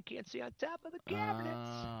as me and can't see on top of the cabinets.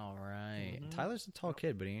 Oh, right. Mhm. Tyler's a tall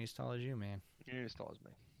kid, but he ain't as tall as you, man. He ain't as tall as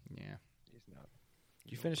me. Yeah. He's not.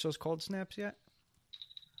 Did you finish those cold snaps yet?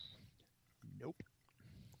 Nope.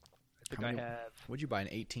 I think How I many- have. Would you buy an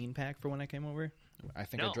 18 pack for when I came over? I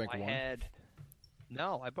think No, I drank one. had.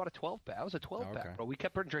 No, I bought a 12-pack. I was a 12-pack, okay. bro. We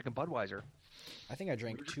kept drinking Budweiser. I think I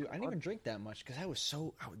drank 2. I didn't even drink that much because I was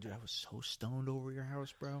so stoned over your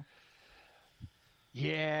house, bro.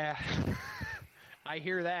 Yeah. I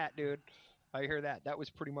hear that, dude. I hear that. That was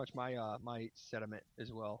pretty much my my sentiment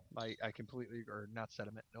as well. I completely, or not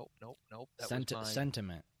sentiment. Nope. That was my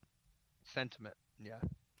Sentiment. sentiment. Yeah.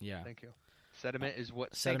 Yeah. Thank you. Sediment is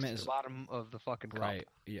what sediment sinks is to the bottom of the fucking cup. right.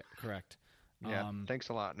 Yeah. Correct. Yeah. Thanks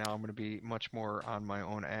a lot. Now I'm going to be much more on my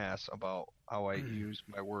own ass about how I use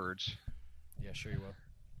my words. Yeah. Sure you will.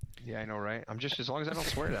 Yeah, I know, right? I'm just, as long as I don't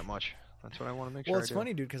swear that much. That's what I want to make sure. Well, it's I do.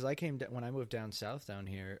 funny, dude, because I when I moved down south down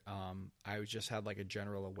here, I just had like a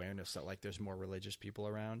general awareness that like there's more religious people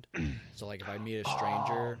around. So like if I meet a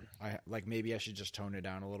stranger, I like maybe I should just tone it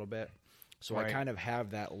down a little bit. So Right. I kind of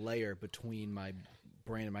have that layer between my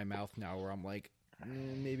brain and my mouth now, where I'm like,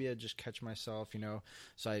 maybe I just catch myself, you know.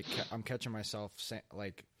 So I'm catching myself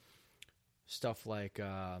like stuff like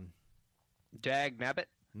Dag nabbit.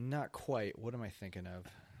 not quite. What am I thinking of?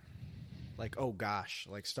 Like, oh gosh,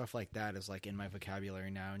 like stuff like that is like in my vocabulary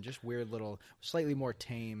now, and just weird little, slightly more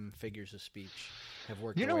tame figures of speech have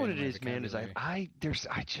worked. You know their way what it into my is, man? Is vocabulary.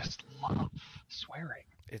 I just love swearing.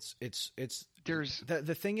 It's There's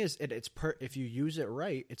the thing is if you use it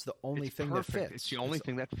right, it's the only it's thing perfect. that fits. It's the only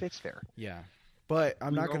thing that fits there. Yeah. But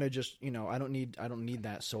I'm not know- going to just, you know, I don't need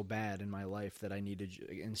that so bad in my life that I need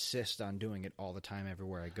to insist on doing it all the time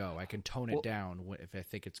everywhere I go. I can tone it down if I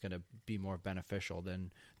think it's going to be more beneficial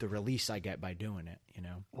than the release I get by doing it, you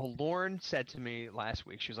know. Well, Lauren said to me last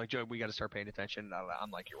week, she was like, "Joe, we got to start paying attention." And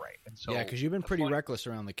I'm like, "You're right." And so Yeah, because you've been pretty funny- reckless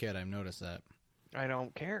around the kid. I've noticed that. I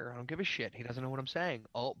don't care. I don't give a shit. He doesn't know what I'm saying.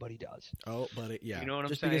 Oh, but he does. Oh, but yeah. You know what I'm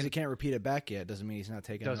Just saying? because he can't repeat it back yet doesn't mean he's not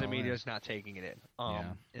taking it Doesn't all mean in. he's not taking it in. Yeah.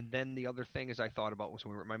 And then the other thing is I thought about was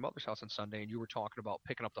when we were at my mother's house on Sunday, and you were talking about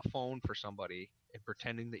picking up the phone for somebody and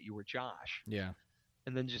pretending that you were Josh. Yeah.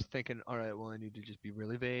 And then just thinking, all right, well, I need to just be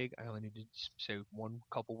really vague. I only need to say one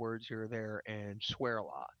couple words here or there and swear a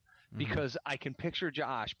lot. Mhm. Because I can picture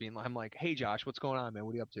Josh being like, I'm like, hey, Josh, what's going on, man?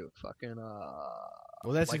 What are you up to? Fucking,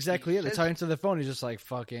 Well, that's like exactly he it. They says- talk into the phone. He's just like,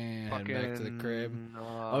 fucking head back to the crib.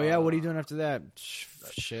 Oh, yeah, what are you doing after that?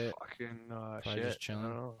 Shit. Fucking Probably shit. just chilling. I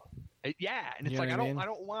don't know. Yeah, and it's You know like what I mean? I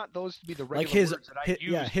don't want those to be the regular Like his words that I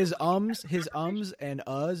use. yeah, his ums and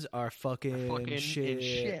us are fucking, fucking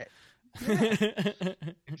shit. and shit.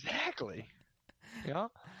 Exactly. Yeah.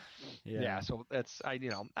 Yeah. So that's I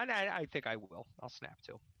think I will. I'll snap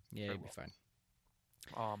too. Yeah, Very you'll be well.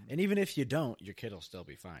 fine. Um, And even if you don't, your kid will still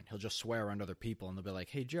be fine. He'll just swear around other people, and they'll be like,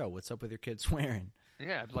 "Hey, Joe, what's up with your kid swearing?"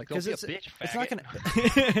 yeah, like don't be a bitch. it's not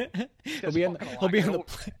faggot. gonna. he'll Just be on. fucking He'll be lock on it the.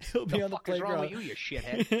 over. He'll be The on the fuck is wrong playground. with you, you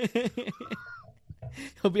shithead?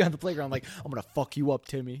 He'll be on the playground like, "I'm gonna fuck you up,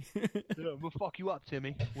 Timmy. Yeah, we'll fuck you up,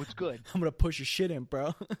 Timmy. What's good? I'm gonna push your shit in,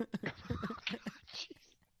 bro."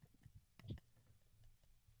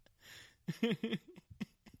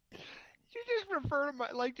 You just refer to my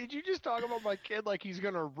like? Did you just talk about my kid like he's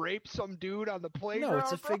gonna rape some dude on the playground? No,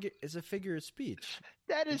 it's a bro? figure. It's a figure of speech.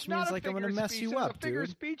 That is which not means, a like, I'm figure gonna of mess speech. you It's up, a figure of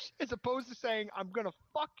dude. speech as opposed to saying I'm gonna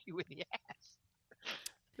fuck you in the ass.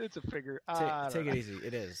 It's a figure. I Take don't know. it easy.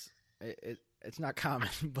 It is. It's not common,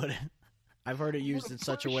 but I've heard it used in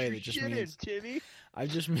such a way that just Shit in, means Timmy. I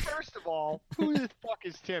just mean. First of all, who the fuck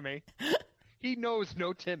is Timmy? He knows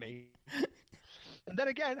no Timmy. And then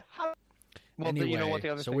again, how? Well, Anyway, you know what the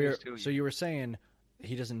other so thing is too. So you were saying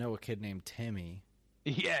he doesn't know a kid named Timmy.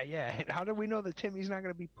 Yeah. And how do we know that Timmy's not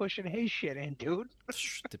going to be pushing his shit in, dude?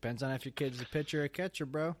 Depends on if your kid's a pitcher or a catcher,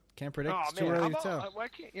 bro. Can't predict. Oh It's too man, how early to about, tell. why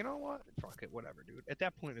can't you know what? Fuck it, whatever, dude. At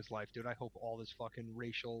that point in his life, dude, I hope all this fucking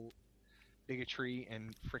racial bigotry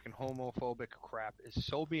and freaking homophobic crap is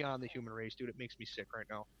so beyond the human race, dude. It makes me sick right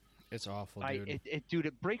now. It's awful, dude. Dude,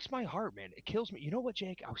 it breaks my heart, man. It kills me. You know what,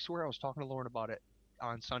 Jake? I swear I was talking to Lauren about it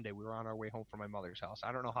on Sunday. We were on our way home from my mother's house.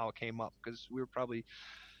 I don't know how it came up because we were probably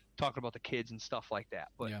talking about the kids and stuff like that.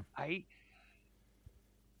 But Yeah.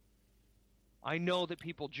 I know that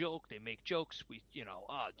people joke. They make jokes.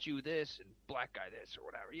 Jew this and black guy this or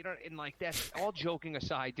whatever. You know, and like that's all joking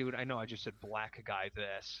aside, dude. I know I just said black guy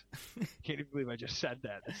this. Can't even believe I just said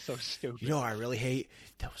that. That's so stupid. You know what I really hate?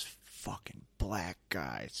 Those fucking black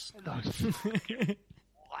guys. Those fucking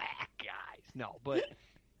black guys. No, but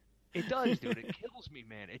it does, dude. It kills me,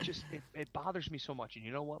 man. It bothers me so much. And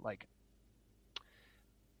you know what? Like,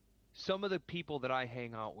 some of the people that I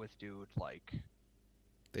hang out with, dude, like,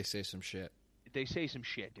 They say some shit. they say some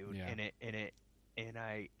shit, dude. Yeah. And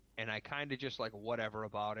I kind of just like whatever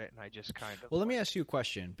about it, and I just kind of. Well, let me ask you a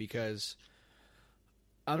question, because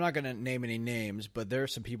I'm not going to name any names, but there are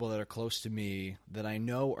some people that are close to me that I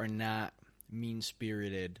know are not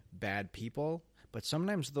mean-spirited, bad people, but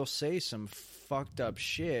sometimes they'll say some fucked up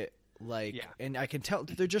shit. Like, Yeah. and I can tell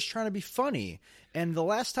they're just trying to be funny. And the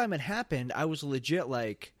last time it happened, I was legit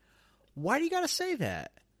like, why do you got to say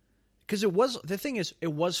that? Because the thing is,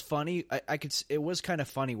 it was funny. It was kind of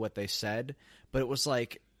funny what they said, but it was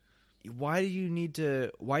like, why do you need to,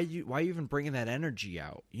 why are you even bringing that energy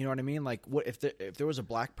out? You know what I mean? Like, what if there was a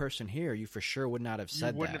black person here, you for sure would not have said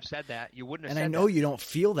that. You wouldn't have said that. You wouldn't have and said I know that. you don't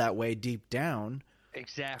feel that way deep down.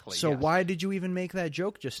 Exactly. So yes. why did you even make that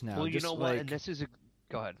joke just now? Well, you Just know what? And this is a...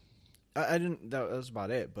 Go ahead. I didn't. That was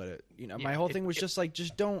about it. But my whole thing was just like,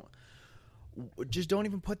 just don't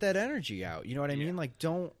even put that energy out. You know what I mean? Like,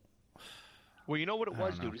 don't. Well, you know what it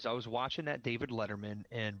was, know. dude, is I was watching that David Letterman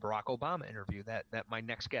and Barack Obama interview, that my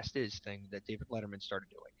next guest is thing that David Letterman started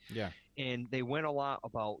doing. Yeah. And they went a lot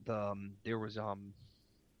about there was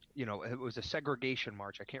it was a segregation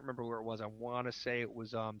march. I can't remember where it was. I want to say it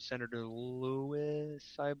was Senator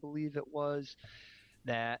Lewis, I believe it was,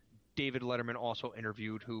 that David Letterman also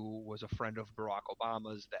interviewed, who was a friend of Barack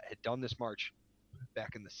Obama's that had done this march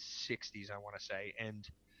back in the 60s, I want to say. And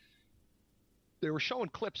they were showing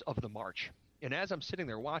clips of the march. And as I'm sitting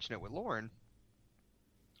there watching it with Lauren,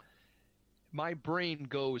 my brain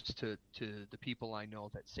goes to the people I know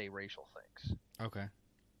that say racial things. Okay.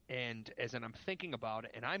 And as I'm thinking about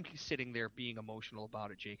it, and I'm sitting there being emotional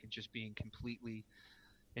about it, Jake, and just being completely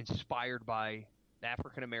inspired by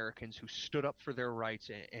African Americans who stood up for their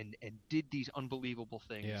rights and did these unbelievable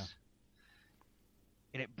things. Yeah.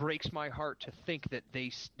 And it breaks my heart to think that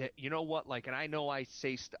you know what, like, and I know I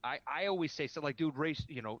always say stuff like, dude, race,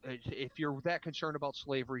 if you're that concerned about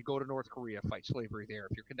slavery, go to North Korea, fight slavery there.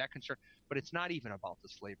 If you're that concerned, but it's not even about the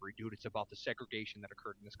slavery, dude. It's about the segregation that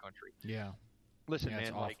occurred in this country. Yeah. Listen, Yeah,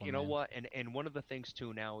 it's man, like, awful, you know man. what? And one of the things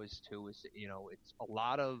too now is it's a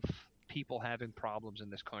lot of people having problems in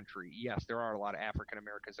this country. Yes, there are a lot of African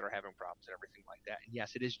Americans that are having problems and everything like that. And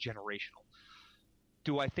yes, it is generational.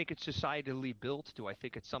 Do I think it's societally built? Do I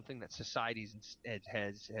think it's something that society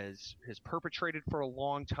has perpetrated for a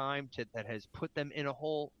long time that has put them in a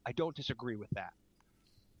hole? I don't disagree with that.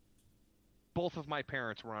 Both of my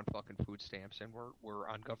parents were on fucking food stamps and were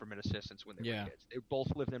on government assistance when they were kids. They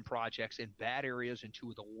both lived in projects in bad areas in two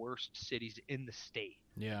of the worst cities in the state.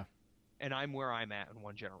 Yeah. And I'm where I'm at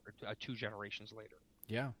in 2 generations later.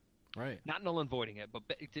 Yeah. Right. Not null and voiding it, but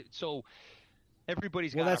so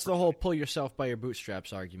everybody's Well, got that's the whole pull yourself by your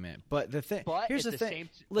bootstraps argument. But the thing, But here's at the the thing. same-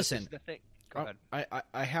 Listen, this is the thing. Go ahead.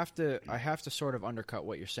 I have to sort of undercut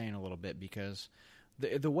what you're saying a little bit, because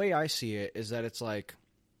the way I see it is that it's like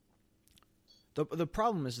the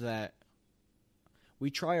problem is that we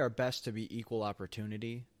try our best to be equal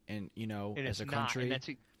opportunity, and as a country.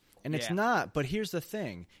 And it's not, but here's the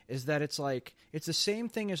thing, is that it's like, it's the same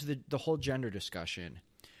thing as the whole gender discussion.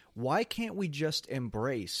 Why can't we just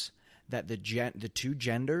embrace that the two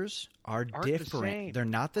genders aren't different? They're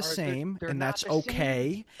not the same, and that's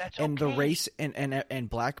okay. And the race and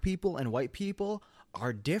black people and white people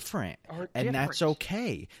are different, and that's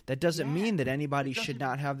okay. That doesn't mean that anybody should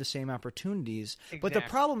not have the same opportunities. Exactly. But the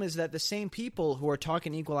problem is that the same people who are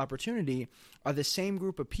talking equal opportunity are the same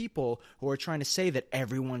group of people who are trying to say that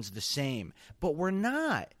everyone's the same. But we're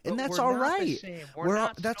not, and that's all right.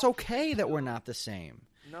 That's okay that we're not the same.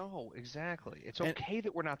 No, exactly. It's okay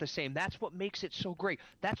that we're not the same. That's what makes it so great.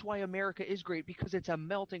 That's why America is great, because it's a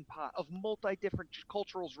melting pot of multi-different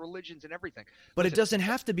cultures, religions, and everything. But it doesn't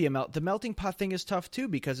have to be the melting pot thing is tough too,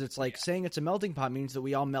 because it's like saying it's a melting pot means that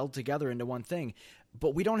we all meld together into one thing.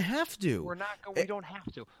 But we don't have to. We don't have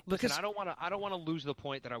to. Listen, I don't want to lose the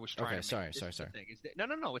point that I was trying to make. Sorry.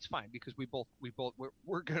 No, it's fine, because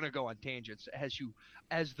we're going to go on tangents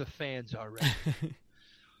as the fans are ready.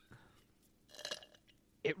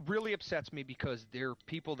 It really upsets me, because they're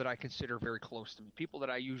people that I consider very close to me, people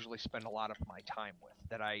that I usually spend a lot of my time with,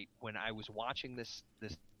 when I was watching this. Oh,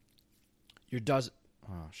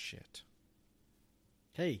 shit.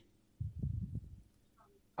 Hey.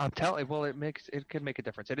 I'm telling you, well, it can make a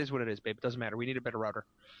difference. It is what it is, babe. It doesn't matter. We need a better router.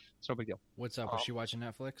 It's no big deal. What's up? Is she watching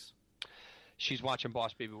Netflix? She's watching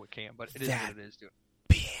Boss Baby with Cam, but it is what it is, dude.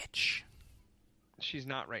 Bitch. She's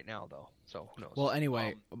not right now, though, so who knows? Well,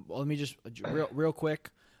 anyway, let me just real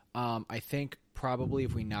quick. I think probably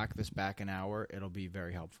if we knock this back an hour, it'll be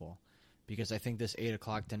very helpful, because I think this 8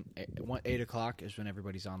 o'clock is when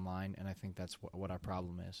everybody's online, and I think that's what our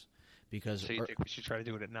problem is. Because so you think we should try to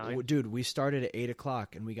do it at 9? Dude, we started at 8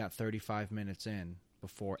 o'clock and we got 35 minutes in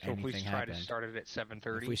before anything happened. So if we try to start it at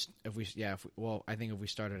 7:30? I think if we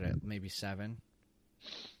started at maybe 7.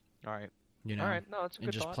 All right. You know, All right, no, it's a and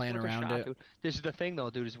good just thought. playing Worth a around shot, it. dude. This is the thing, though,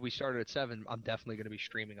 dude. Is we started at 7. I'm definitely going to be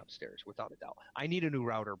streaming upstairs, without a doubt. I need a new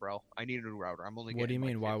router, bro. I need a new router. I'm only What do you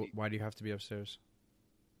getting mean? like 50 Why do you have to be upstairs?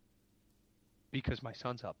 because my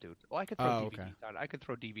son's up, dude. Well, I could throw Oh, DVDs okay. on. I could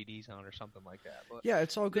throw DVDs on or something like that. But Yeah,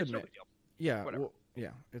 it's all good, it's no man. big deal. Yeah, Whatever. well,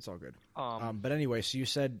 yeah, it's all good. Um, But anyway, so you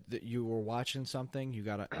said that you were watching something. You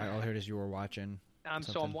got all I heard is you were watching. so I'm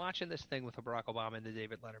something. watching this thing with Barack Obama and the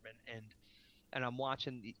David Letterman, and I'm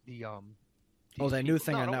watching the Oh, these that new people-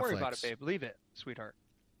 thing no, on don't worry about it, Netflix. babe. Leave it, sweetheart.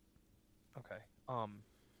 Okay.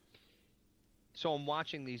 So I'm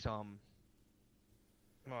watching these oh,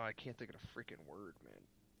 I can't think of the freaking word, man.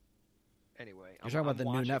 Anyway, You're talking about the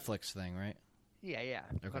watching, new Netflix thing, right? Yeah.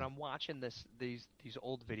 Okay. But I'm watching these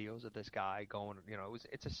old videos of this guy going. You know,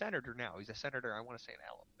 it's a senator now. He's a senator. I want to say in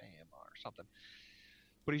Alabama or something.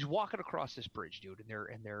 But he's walking across this bridge, dude,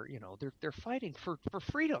 and they're you know they're fighting for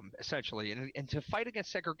freedom essentially, and to fight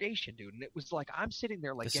against segregation, dude. And it was like I'm sitting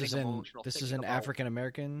there like This getting is in emotional. this is thinking an about- African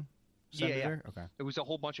American Yeah, yeah. senator. Okay. It was a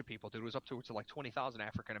whole bunch of people, dude. It was up to like 20,000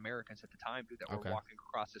 African Americans at the time, dude, that were Okay. walking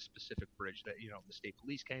across this specific bridge. That the state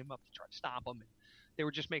police came up to try to stop them. And they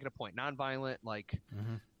were just making a point, nonviolent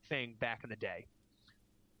Mm-hmm. thing back in the day.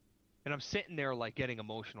 And I'm sitting there like getting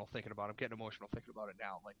emotional thinking about it. I'm getting emotional thinking about it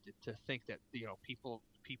now. Like to think that people,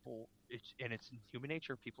 it's human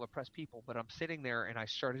nature. People oppress people. But I'm sitting there and I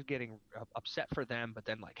started getting upset for them, but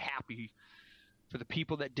then like happy for the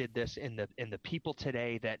people that did this and the people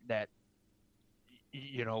today that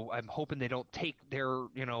I'm hoping they don't take their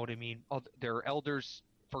their elders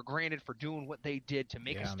for granted for doing what they did to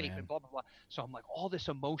make a Yeah, statement. man. Blah blah blah. So I'm like, all this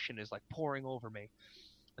emotion is like pouring over me.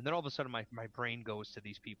 And then all of a sudden, my brain goes to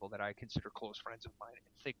these people that I consider close friends of mine,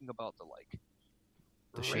 and thinking about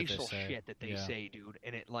The shit they racial say. shit that they Yeah. say, dude.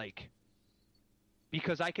 And it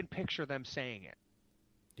because I can picture them saying it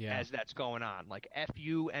Yeah. as that's going on, like "f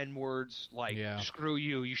you," n words, like Yeah. "screw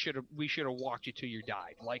you," we should have walked you till you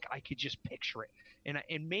died. Like I could just picture it,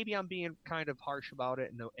 and maybe I'm being kind of harsh about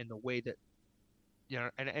it in the way that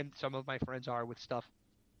and some of my friends are with stuff.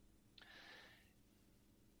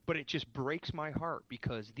 But it just breaks my heart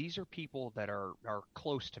because these are people that are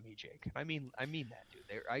close to me, Jake. I mean that,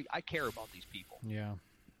 dude. I care about these people. Yeah.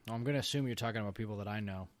 Well, I'm gonna assume you're talking about people that I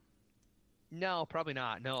know. No, probably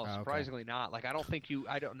not. No, okay. surprisingly not. Like I don't think you.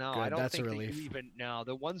 I don't know. Good, I don't that's a think that relief. you even. No,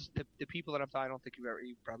 the people that I don't think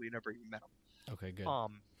you probably never even met them. Okay, good.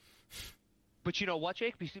 But you know what,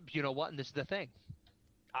 Jake? You know what? And this is the thing.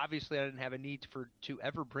 Obviously, I didn't have a need to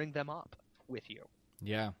ever bring them up with you.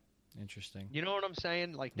 Yeah. Interesting. You know what I'm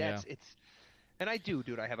saying? Like it's. And I do,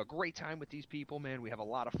 dude. I have a great time with these people, man. We have a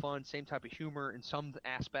lot of fun. Same type of humor in some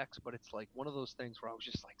aspects, but it's like one of those things where I was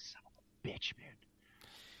just like, son of a bitch, man.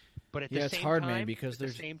 But at the it's same hard, time, man, because at the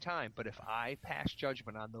there's same time, but if I pass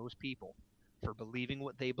judgment on those people for believing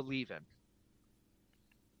what they believe in,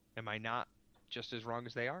 am I not just as wrong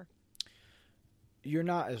as they are? You're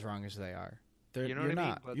not as wrong as they are. You know you're what I mean?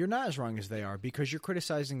 not. But- You're not as wrong as they are because you're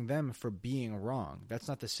criticizing them for being wrong. That's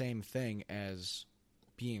not the same thing as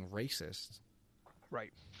being racist.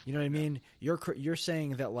 Right. You know what I mean? You're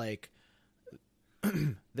saying that like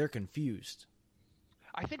they're confused.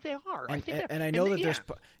 I think they are. And, I think and I know that yeah. there's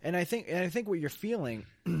and I think what you're feeling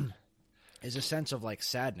is a sense of like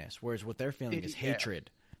sadness, whereas what they're feeling is Yeah. hatred.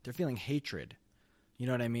 They're feeling hatred. You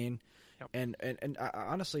know what I mean? Yep. And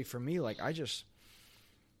honestly, for me, like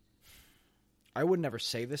I would never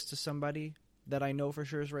say this to somebody that I know for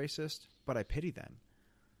sure is racist, but I pity them.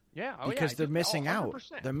 Yeah, Because they're missing out.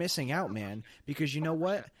 100%. They're missing out, man. Because you know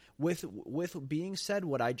what? With being said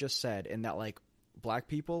what I just said, and that like black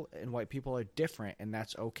people and white people are different, and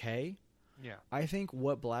that's okay. Yeah. I think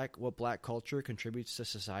what black culture contributes to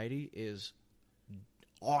society is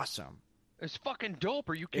awesome. It's fucking dope.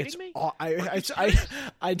 Are you kidding me? I Bro,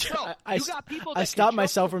 you got people that I can stopped jump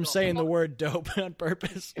myself from from the saying the fuck- word dope on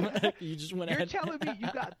purpose. You just went You're ahead. telling me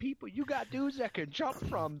you got dudes that can jump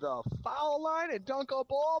from the foul line and dunk a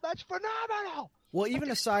ball? That's phenomenal. Well, even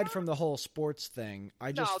aside from the whole sports thing,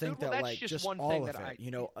 I just No, think dude, well, that that's like just just one all thing of it,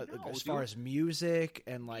 that as dude. far as music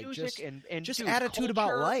and like Music and just dude, attitude about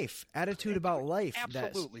culture. life, attitude about life.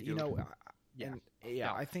 Absolutely, that's, you dude. know, Yeah. and,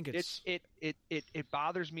 No, I think it's it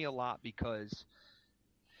bothers me a lot because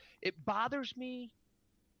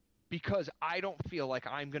I don't feel like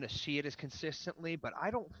I'm going to see it as consistently, but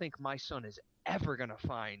I don't think my son is ever going to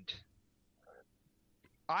find.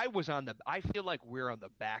 I feel like we're on the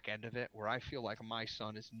back end of it where I feel like my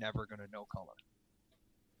son is never going to know color.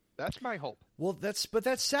 That's my hope. Well, that's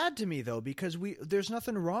sad to me though, because there's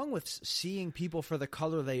nothing wrong with seeing people for the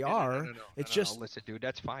color they are. It's just listen, dude.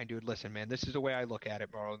 That's fine, dude. Listen, man. This is the way I look at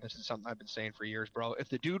it, bro. This is something I've been saying for years, bro. If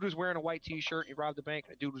the dude was wearing a white T-shirt and he robbed the bank,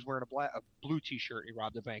 and the dude was wearing a blue T-shirt and he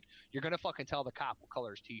robbed the bank, you're gonna fucking tell the cop what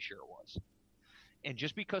color his T-shirt was. And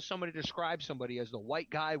just because somebody describes somebody as the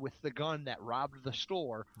white guy with the gun that robbed the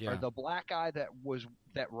store, or the black guy that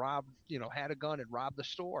robbed, had a gun and robbed the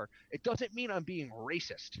store, it doesn't mean I'm being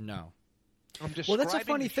racist. No. Well, that's a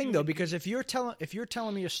funny thing though, because if you're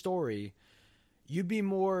telling me a story,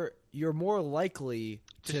 you're more likely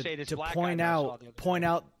to point out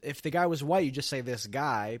if the guy was white, you just say this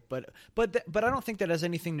guy, but I don't think that has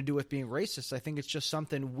anything to do with being racist. I think it's just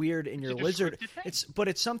something weird in your lizard.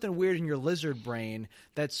 It's something weird in your lizard brain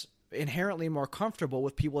that's inherently more comfortable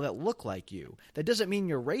with people that look like you. That doesn't mean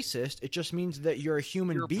you're racist. It just means that you're a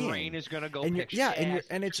human being. Your brain is going to go. And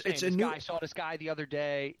it's a new. I saw this guy the other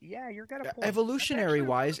day. Yeah, you're going to. Evolutionary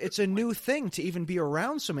wise, it's a new thing to even be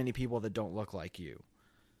around so many people that don't look like you.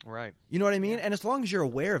 Right. You know what I mean? And as long as you're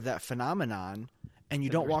aware of that phenomenon and you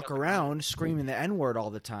don't walk around screaming the N-word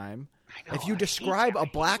all the time, if you describe a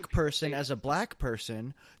black person as a black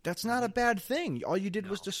person, that's not a bad thing. All you did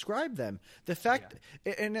was describe them. The fact,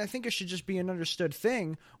 and I think it should just be an understood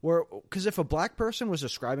thing, because if a black person was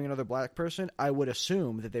describing another black person, I would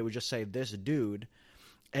assume that they would just say this dude.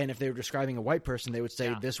 And if they were describing a white person, they would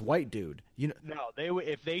say this white dude.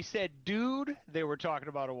 If they said dude, they were talking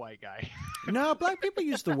about a white guy. No, black people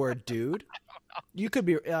use the word dude. You could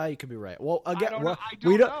be right. Well, again,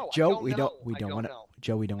 we don't want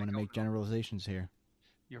to make generalizations here.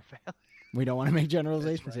 You're valid. We don't want to make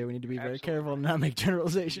generalizations here. We need to be very careful and not make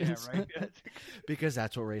generalizations. Yeah, right. Because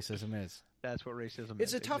that's what racism is. That's what racism is.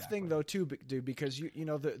 It's a tough thing though too, dude, because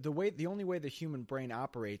the only way the human brain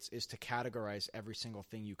operates is to categorize every single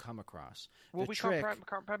thing you come across. Well, we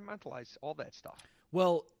compartmentalize all that stuff.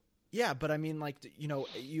 Well, yeah, but I mean, like,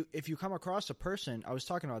 if you come across a person, I was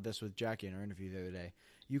talking about this with Jackie in our interview the other day.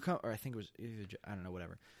 I think it was I don't know,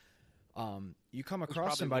 whatever. You come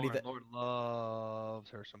across somebody that Lord loves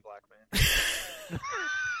her some black man.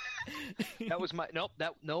 That was my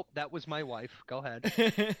that was my wife. Go ahead.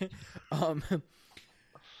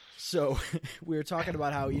 So we were talking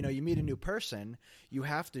about how you meet a new person, you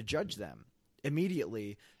have to judge them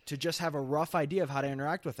immediately to just have a rough idea of how to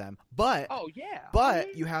interact with them. But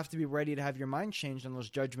you have to be ready to have your mind changed on those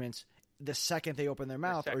judgments the second they open their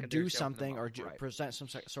mouth or do something or present some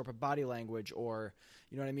sort of body language or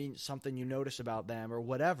something you notice about them or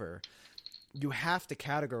whatever. You have to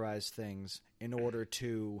categorize things in order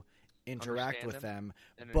to interact with them,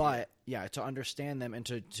 but to understand them and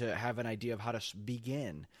to have an idea of how to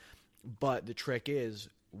begin. But the trick is,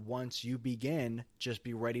 once you begin, just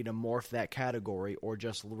be ready to morph that category or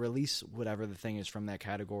just release whatever the thing is from that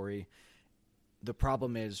category. The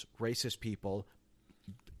problem is racist people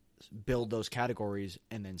build those categories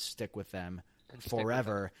and then stick with them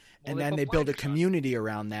forever, and then they build a community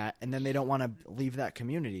around that, and then they don't want to leave that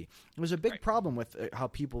community. It was a big problem with how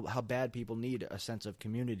bad people need a sense of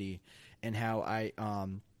community, and how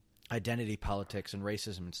identity politics and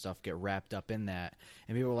racism and stuff get wrapped up in that.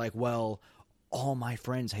 And people are like, well, all my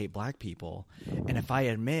friends hate black people, and if I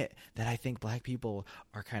admit that I think black people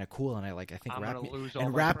are kind of cool, and I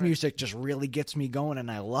think rap music just really gets me going, and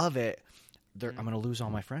I love it, I'm going to lose all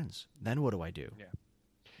my friends. Then what do I do? Yeah.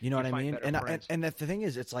 You know what I mean? And the thing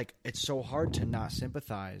is, it's like it's so hard to not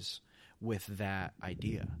sympathize with that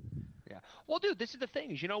idea. Yeah. Well, dude, this is the thing.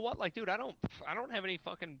 Is, you know what? Like, dude, I don't have any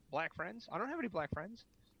fucking black friends. I don't have any black friends.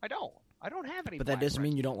 I don't have any. But that doesn't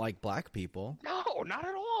mean you don't like black people. No, not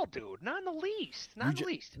at all, dude. Not in the least.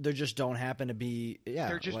 There just don't happen to be. Yeah.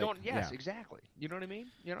 There just don't. Yes, exactly. You know what I mean?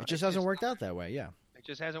 It just hasn't worked out that way. Yeah. It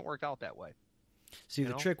just hasn't worked out that way. See,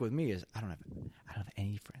 the trick with me is I don't have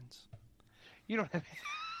any friends. You don't have.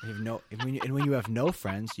 When you have no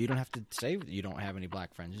friends, you don't have to say you don't have any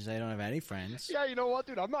black friends. You say I don't have any friends. Yeah, you know what,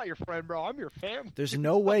 dude? I'm not your friend, bro. I'm your family. There's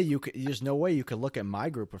no way you could look at my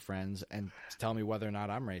group of friends and tell me whether or not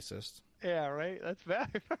I'm racist. Yeah, right. That's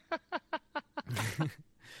bad.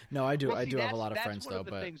 No, I do. Well, I do have a lot of friends, though. That's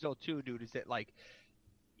one of the things, though, too, dude. Is that like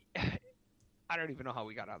I don't even know how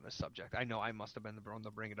we got on this subject. I know I must have been the one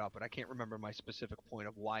to bring it up, but I can't remember my specific point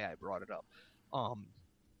of why I brought it up.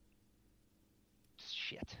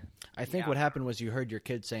 Shit. I think what happened was you heard your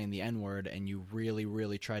kid saying the N-word, and you really,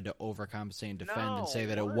 really tried to overcompensate and defend and say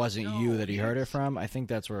that it wasn't you that he heard it from. I think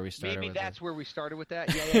that's where we started. Maybe that's where we started with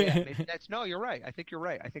that. Yeah. Maybe no, you're right. I think you're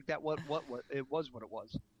right. I think that what it was what it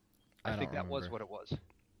was. I think that was what it was.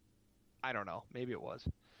 I don't know. Maybe it was.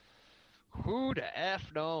 Who the F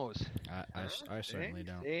knows? I certainly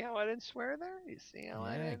don't. See how I didn't swear there? You see how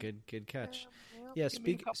I Yeah, didn't? good catch. Well, Yeah, give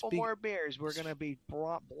me a couple more beers. We're going to be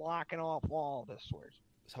blocking off all the swears.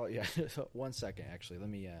 So yeah, so 1 second actually. Let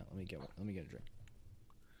me get a drink.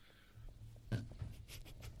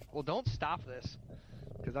 Well, don't stop this,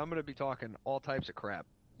 because I'm going to be talking all types of crap.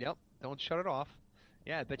 Yep, don't shut it off.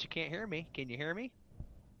 Yeah, I bet you can't hear me. Can you hear me?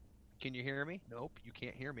 Can you hear me? Nope, you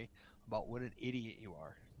can't hear me. About what an idiot you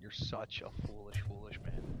are. You're such a foolish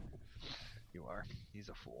man. You are. He's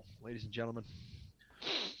a fool. Ladies and gentlemen,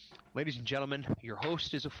 your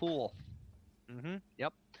host is a fool.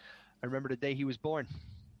 Yep. I remember the day he was born.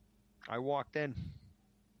 I walked in,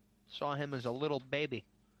 saw him as a little baby.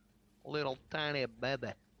 Little tiny baby.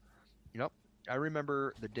 Yep. I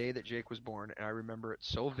remember the day that Jake was born, and I remember it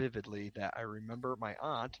so vividly that I remember my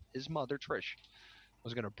aunt, his mother, Trish,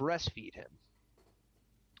 was going to breastfeed him.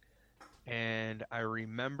 And I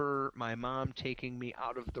remember my mom taking me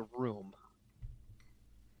out of the room.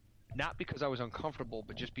 Not because I was uncomfortable,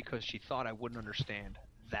 but just because she thought I wouldn't understand.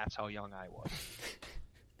 That's how young I was.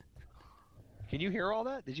 Can you hear all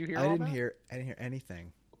that? Did you hear all that? I didn't hear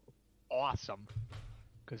anything. Awesome.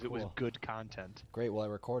 Because it was Cool. good content. Great. Well, I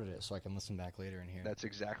recorded it so I can listen back later and hear. That's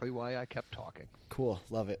exactly why I kept talking. Cool.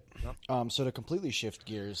 Love it. Yep. So to completely shift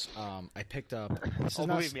gears, I picked up.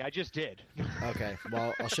 Believe me, I just did. Okay.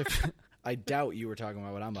 Well, I'll shift. I doubt you were talking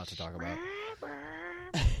about what I'm about to talk about.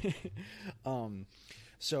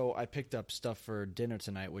 So I picked up stuff for dinner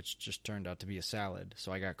tonight, which just turned out to be a salad.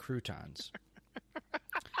 So I got croutons.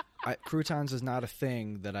 Croutons is not a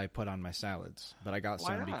thing that I put on my salads, but I got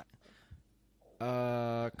Why some. not?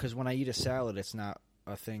 Because when I eat a salad, it's not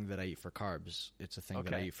a thing that I eat for carbs. It's a thing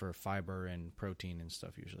that I Okay. eat for fiber and protein and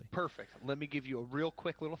stuff usually. Perfect. Let me give you a real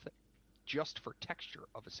quick little thing. Just for texture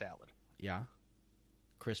of a salad. Yeah.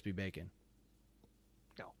 Crispy bacon.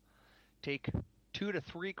 No. Take 2 to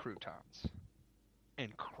 3 croutons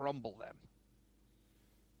and crumble them.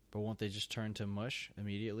 But won't they just turn to mush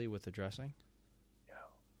immediately with the dressing?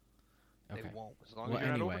 No. Okay. They won't. As long Well, as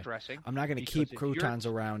you're anyway, not overdressing. I'm not going to Because keep if croutons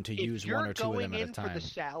around to use one or two of them at a If you're going in time. for the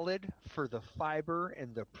salad, for the fiber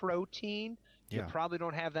and the protein, you Yeah. probably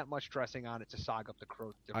don't have that much dressing on it to sog up the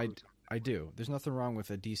crouton. I do. There's nothing wrong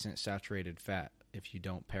with a decent saturated fat if you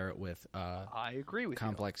don't pair it with I agree with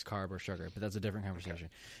complex carb or sugar, but that's a different conversation.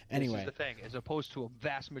 you. Anyway, This is the thing. As opposed to a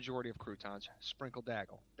vast majority of croutons, sprinkle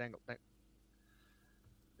dangle.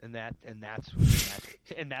 And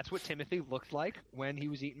that's what Timothy looked like when he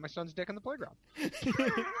was eating my son's dick on the playground.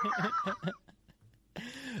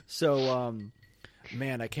 so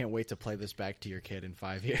man, I can't wait to play this back to your kid in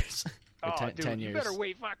 5 years. Or 10 years. You better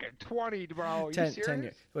wait fucking 20, bro. Are you 10 serious?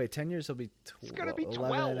 years. Wait, 10 years will be It's gonna be 11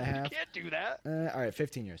 12. and a half. You can't do that. All right,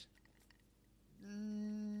 15 years.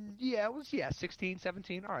 Yeah, it was 16,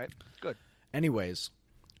 17. All right, good. Anyways,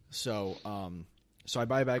 so I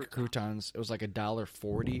buy a bag of croutons. It was like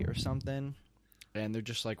 $1.40 or something, and they're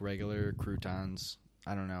just like regular croutons.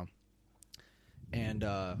 I don't know. And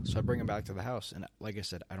so I bring them back to the house, and like I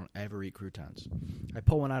said, I don't ever eat croutons. I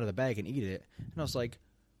pull one out of the bag and eat it, and I was like,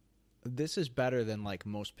 this is better than like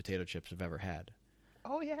most potato chips I've ever had.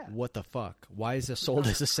 Oh yeah. What the fuck? Why is this sold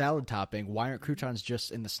as a salad topping? Why aren't croutons just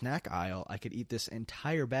in the snack aisle? I could eat this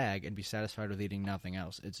entire bag and be satisfied with eating nothing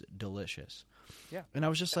else. It's delicious. Yeah. And I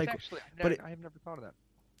was just That's like, actually, but I have never thought of that.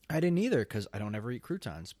 I didn't either because I don't ever eat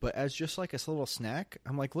croutons. But as just like a little snack,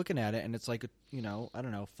 I'm like looking at it and it's like, I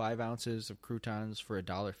don't know, 5 ounces of croutons for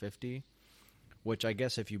 $1.50, which I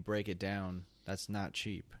guess if you break it down, that's not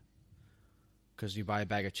cheap. Because you buy a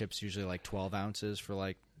bag of chips usually like 12 ounces for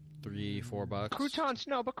like $3-4. Croutons,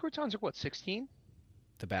 no, but croutons are what, 16?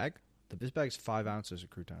 The bag? This bag's 5 ounces of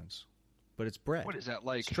croutons. But it's bread. What is that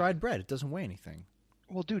like? It's dried bread. It doesn't weigh anything.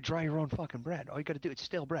 Well, dude, dry your own fucking bread. All you got to do, it's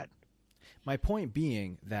stale bread. My point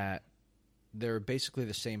being that they're basically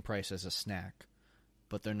the same price as a snack,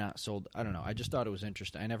 but they're not sold. I don't know. I just thought it was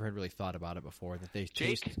interesting. I never had really thought about it before, that they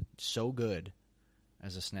taste so good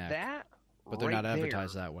as a snack. That, but they're right not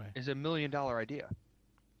advertised there that way. Is $1 million idea.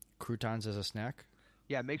 Croutons as a snack?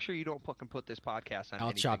 Yeah, make sure you don't fucking put this podcast on I'll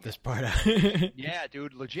anything chop this else. part out. Yeah,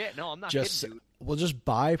 dude, legit. No, I'm not Just kidding, dude. We'll just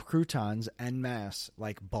buy croutons en masse,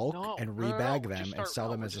 like bulk, No, and no, rebag we'll them just and sell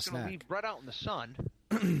them we're as a just gonna snack. Leave bread out in the sun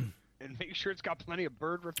and make sure it's got plenty of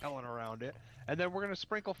bird repellent around it, and then we're gonna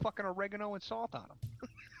sprinkle fucking oregano and salt on them.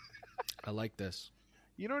 I like this.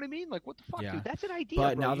 You know what I mean? Like, what the fuck, Yeah. dude? That's an idea.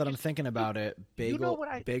 But bro. now You that I'm just- thinking about it, you know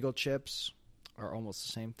what bagel chips are almost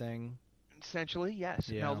the same thing. Essentially, yes.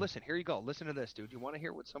 Yeah. Now, listen, here you go. Listen to this, dude. You want to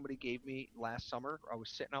hear what somebody gave me last summer? I was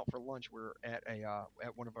sitting out for lunch. We're at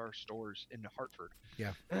at one of our stores in Hartford.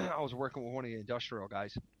 Yeah. I was working with one of the industrial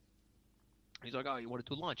guys, He's like, "Oh, you want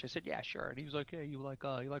to do lunch?" I said, "Yeah, sure." And he was like, "Yeah, you like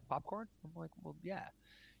popcorn?" I'm like, "Well, yeah."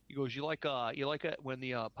 He goes, "You like it when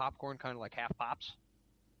the popcorn kind of like half pops?"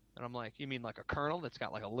 And I'm like, "You mean like a kernel that's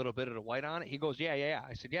got like a little bit of the white on it?" He goes, "Yeah, yeah, yeah."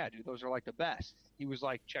 I said, "Yeah, dude, those are like the best." He was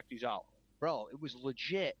like, "Check these out, bro." It was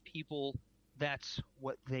legit. People, that's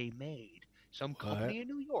what they made. Some company in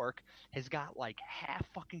New York has got like half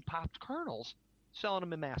fucking popped kernels, selling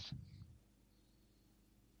them in mass.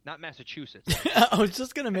 Not Massachusetts. I was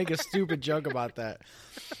just gonna make a stupid joke about that.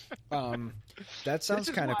 That sounds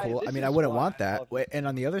kind of cool. I mean, I wouldn't want that. And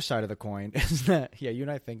on the other side of the coin is that, yeah, you and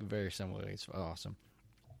I think very similarly. It's awesome.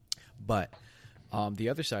 But the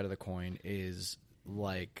other side of the coin is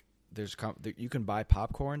like you can buy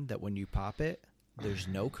popcorn that when you pop it, there's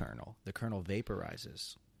no kernel. The kernel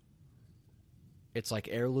vaporizes. It's like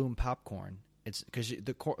heirloom popcorn. It's because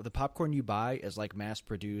the popcorn you buy is like mass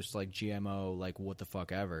produced, like GMO, like what the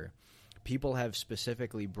fuck ever. People have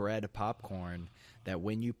specifically bred popcorn that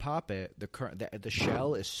when you pop it, the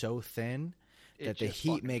shell is so thin that the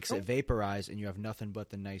heat makes it vaporize, and you have nothing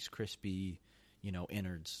but the nice crispy,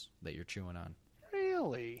 innards that you're chewing on.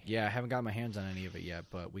 Really? Yeah, I haven't got my hands on any of it yet,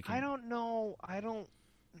 but we can. I don't know.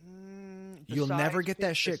 You'll never get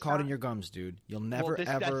that shit caught in your gums, dude. You'll never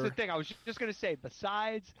ever. That's the thing. I was just gonna say.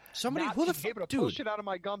 Besides, somebody not who the being able to dude, pull shit out of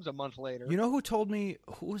my gums a month later. You know who told me?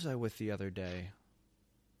 Who was I with the other day?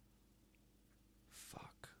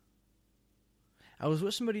 Fuck. I was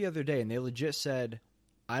with somebody the other day, and they legit said,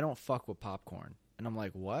 "I don't fuck with popcorn," and I'm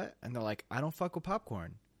like, "What?" And they're like, "I don't fuck with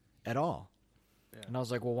popcorn at all." Yeah. And I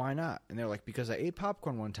was like, "Well, why not?" And they're like, "Because I ate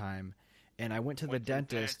popcorn one time." And I went to the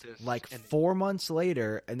dentist like 4 months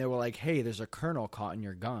later, and they were like, "Hey, there's a kernel caught in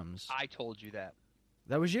your gums." I told you that.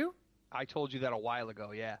 That was you? I told you that a while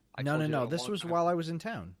ago. Yeah. No. This was while I was in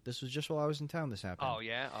town. This was just while I was in town. This happened. Oh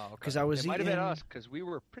yeah. Oh, okay. Because I was eating. It might have been us because we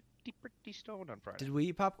were pretty stoned on Friday. Did we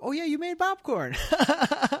eat pop? Oh yeah, you made popcorn.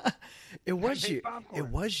 It was you. It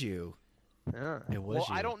was you. Yeah. It was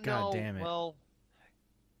you. I don't God know. damn it. Well,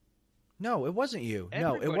 no, it wasn't you.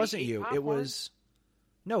 No, it wasn't you. Popcorn? It was.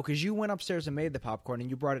 No, because you went upstairs and made the popcorn, and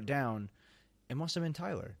you brought it down. It must have been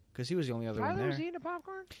Tyler, because he was the only other one there. Tyler was eating the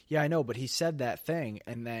popcorn? Yeah, I know, but he said that thing,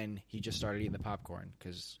 and then he just started eating the popcorn,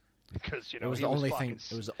 because it was the only thing.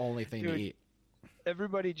 It was the only thing to eat.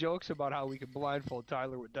 Everybody jokes about how we could blindfold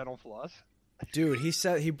Tyler with dental floss. Dude,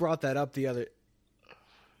 he brought that up the other.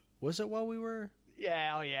 Was it while we were?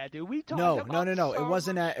 Yeah, oh yeah, dude. We talked No. So it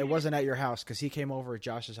wasn't at your house, because he came over at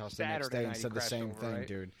Josh's house the next day and said the same thing, right?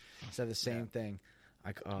 dude. He said the same thing.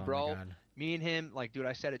 Bro, my God. Me and him, like, dude,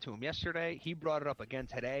 I said it to him yesterday. He brought it up again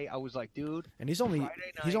today. I was like, dude. And he's only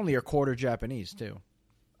a quarter Japanese too.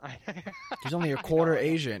 He's only a quarter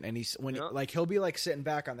Asian, and he'll be like sitting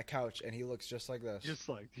back on the couch, and he looks just like this. Just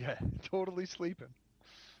like, yeah, totally sleeping.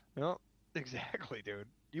 No, exactly, dude.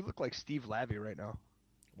 You look like Steve Labby right now.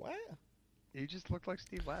 What? You just look like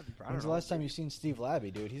Steve Labby. When's the last time you seen Steve Labby,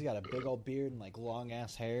 dude? He's got a big old beard and like long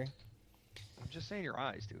ass hair. I'm just saying your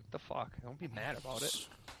eyes, dude. What the fuck? Don't be mad about it.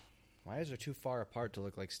 My eyes are too far apart to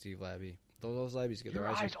look like Steve Labby. Those Labbies get their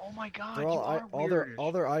eyes. Are, oh my God! They're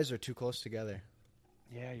all their eyes are too close together.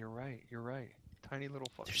 Yeah, you're right. You're right. Tiny little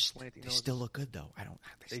fucking slanty noses. They still look good though.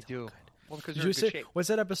 They do. Good. Well, because they're in good shape. What's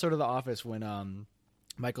that episode of The Office when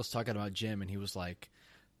Michael's talking about Jim and he was like,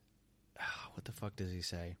 "What the fuck does he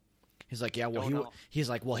say?" He's like, "Yeah, well he's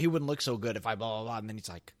like, well he wouldn't look so good if I blah blah blah," and then he's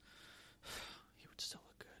like, "He would still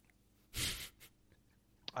look good."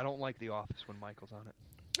 I don't like The Office when Michael's on it.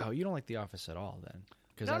 Oh, you don't like The Office at all then?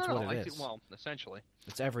 Because that's what it is. Well, essentially.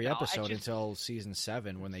 It's every episode until season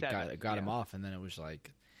 7 when they got him off, and then it was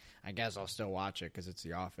like, I guess I'll still watch it because it's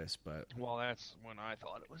The Office, but... Well, that's when I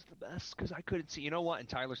thought it was the best, because I couldn't see... You know what? And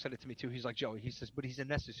Tyler said it to me, too. He's like, Joey, he says, but he's a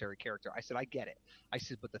necessary character. I said, I get it. I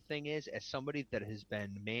said, but the thing is, as somebody that has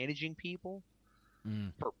been managing people...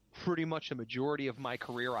 For pretty much the majority of my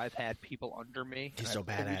career, I've had people under me. He's so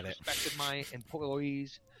bad at it. I've respected my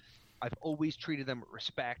employees. I've always treated them with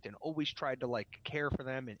respect and always tried to like care for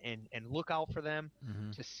them and look out for them.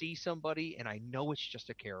 To see somebody, and I know it's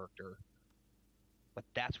just a character, but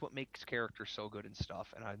that's what makes characters so good and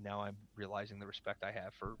stuff. And now I'm realizing the respect I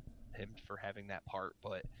have for him for having that part,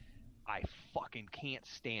 but I fucking can't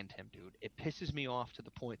stand him, dude. It pisses me off to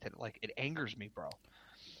the point that like it angers me, bro.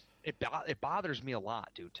 It bothers me a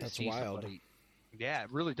lot, dude. To see wild. Somebody, yeah,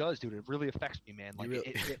 it really does, dude. It really affects me, man.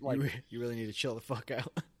 Like, you really need to chill the fuck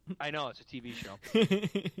out. I know it's a TV show.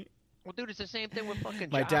 Well, dude, it's the same thing with fucking.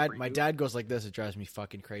 My dad goes like this. It drives me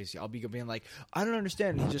fucking crazy. I'll be being like, I don't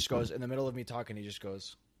understand. And he just goes in the middle of me talking. He just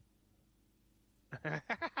goes,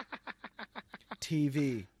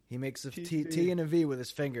 TV. He makes a T and a V with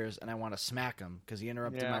his fingers, and I want to smack him because he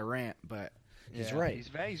interrupted my rant. But He's Yeah, right.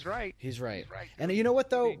 He's right. He's right. He's right, And dude. you know what,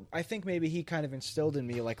 though? Movie. I think maybe he kind of instilled in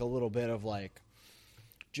me, like, a little bit of, like,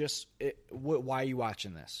 why are you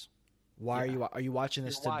watching this? Why are you watching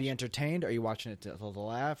this to be entertained? Are you watching it to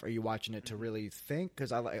laugh? Are you watching it to really think?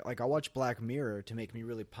 Because I watch Black Mirror to make me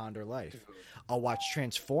really ponder life. I'll watch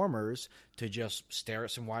Transformers to just stare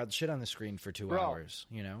at some wild shit on the screen for 2 hours.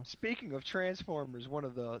 You know. Speaking of Transformers, one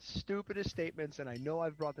of the stupidest statements, and I know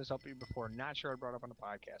I've brought this up to you before. Not sure I brought it up on the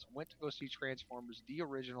podcast. Went to go see Transformers, the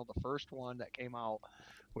original, the first one that came out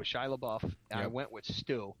with Shia LaBeouf. And I went with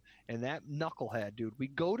Stu and that knucklehead, dude. We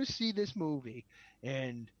go to see this movie,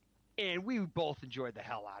 and we both enjoyed the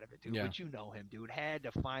hell out of it, dude. Yeah. But you know him, dude. Had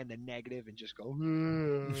to find the negative and just go.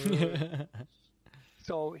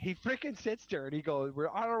 So he freaking sits there and he goes, we're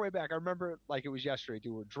on our way back. I remember it like it was yesterday,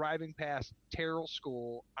 dude. We're driving past Terrell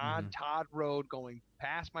School on Todd Road, going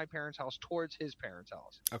past my parents' house towards his parents'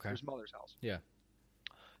 house. Okay. His mother's house. Yeah.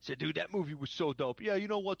 Said, dude, that movie was so dope. Yeah, you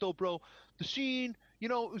know what, though, bro? The scene,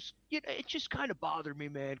 it just kind of bothered me,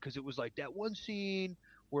 man, because it was like that one scene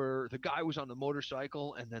where the guy was on the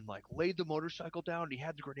motorcycle and then, like, laid the motorcycle down and he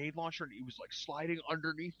had the grenade launcher and he was, like, sliding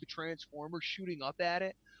underneath the Transformer, shooting up at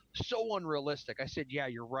it. So unrealistic. I said, yeah,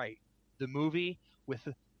 you're right. The movie with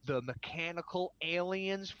the mechanical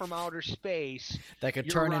aliens from outer space that could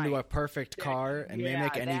turn into a perfect car and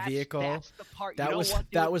mimic any vehicle. That's the part. That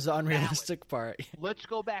was the unrealistic part. Let's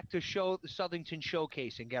go back to the Southington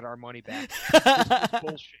Showcase and get our money back. This is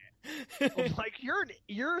bullshit. I'm like,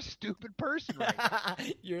 you're a stupid person right now.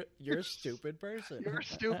 You're a stupid person. You're a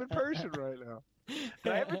stupid person right now.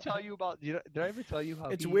 Did I ever tell you about? Did I ever tell you how?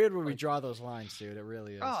 It's weird when we draw those lines, dude. It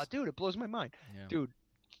really is. Oh, dude, it blows my mind, Yeah. dude.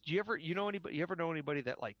 Do you ever know anybody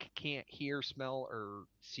that like can't hear, smell, or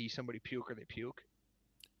see somebody puke or they puke?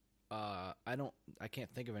 I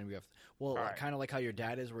can't think of anybody. Well, All right. kind of like how your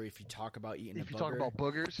dad is, where if you talk about eating If a you booger, talk about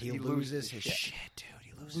boogers, he loses his shit, dude.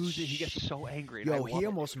 He loses. He gets so angry. Yo, he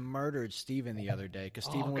almost murdered Steven the other day because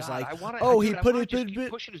Steven was like, he put it. Keep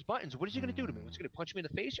pushing his buttons. What is he gonna do to me? Is he gonna punch me in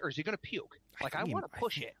the face or is he gonna puke? Like I want to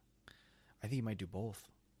push it. I think he might do both.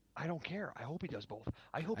 I don't care. I hope he does both.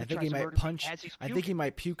 I hope I think he might punch. I think he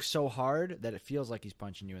might puke so hard that it feels like he's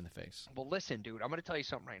punching you in the face. Well, listen, dude. I'm gonna tell you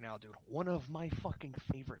something right now, dude. One of my fucking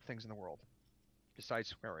favorite things in the world, besides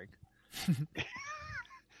swearing,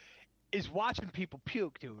 is watching people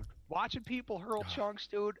puke, dude. Watching people hurl chunks,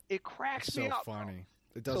 dude. It cracks me up. So funny.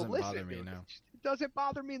 Bro. It doesn't bother me dude, now. It doesn't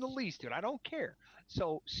bother me in the least, dude. I don't care.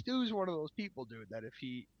 So Stu's one of those people, dude, that if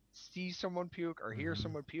he sees someone puke or hears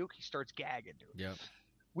someone puke, he starts gagging, dude. Yep.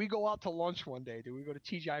 We go out to lunch one day, dude. We go to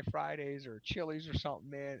TGI Fridays or Chili's or something,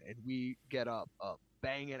 man, and we get a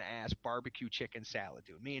banging ass barbecue chicken salad,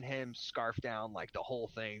 dude. Me and him scarfed down like the whole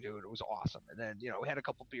thing, dude. It was awesome. And then, we had a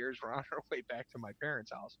couple beers. We're on our way back to my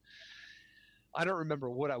parents' house. I don't remember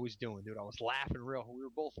what I was doing, dude. I was laughing we were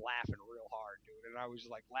both laughing real hard, dude. And I was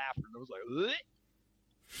like laughing. I was like, ugh.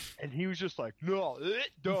 And he was just like, no,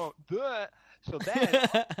 don't do it. So then,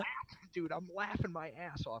 dude, I'm laughing my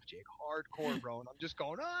ass off, Jake. Hardcore, bro. And I'm just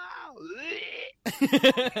going, oh.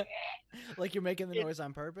 Like you're making the noise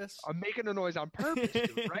on purpose? I'm making the noise on purpose,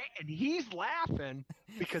 dude, right? And he's laughing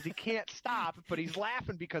because he can't stop, but he's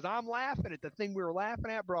laughing because I'm laughing at the thing we were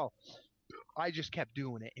laughing at, bro. I just kept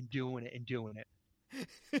doing it and doing it and doing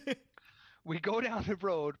it. We go down the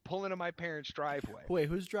road, pull into my parents' driveway. Wait,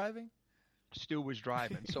 who's driving? Stu was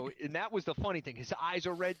driving. So, and that was the funny thing. His eyes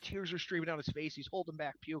are red, tears are streaming down his face. He's holding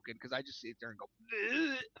back puking because I just sit there and go,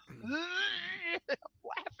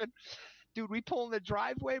 laughing. Dude, we pull in the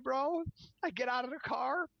driveway, bro. I get out of the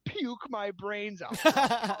car, puke my brains out.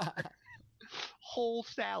 Whole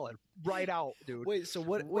salad right out, dude. Wait, so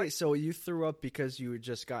what? Wait, so you threw up because you had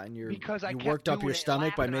just gotten your because I you kept worked up doing your it,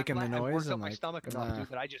 stomach by laughing, making the noise? I worked and up my like, stomach enough, dude,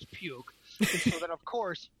 that I just puke. And so then, of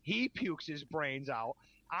course, he pukes his brains out.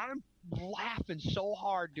 I'm laughing so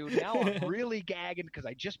hard, dude. Now I'm really gagging because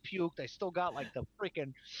I just puked. I still got like the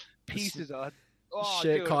freaking pieces of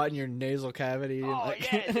shit dude. caught in your nasal cavity. Oh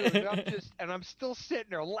yeah, dude. I'm still sitting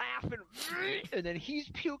there laughing, and then he's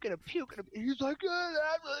puking and puking. And he's like,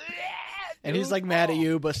 and he's like mad at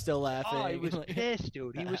you, but still laughing. Oh, he was pissed,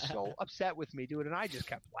 dude. He was so upset with me, dude, and I just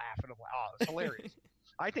kept laughing. I'm like, oh, it's hilarious.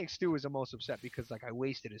 I think Stu was the most upset because like I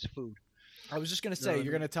wasted his food. I was just gonna say,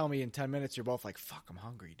 you're gonna tell me in 10 minutes you're both like, "Fuck, I'm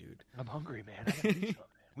hungry, dude." I'm hungry, man. I gotta eat something, man.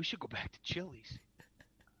 We should go back to Chili's.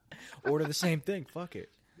 Order the same thing. Fuck it.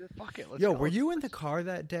 Fuck it. Let's Yo, go. were you in the car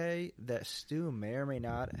that day that Stu may or may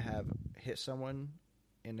not have hit someone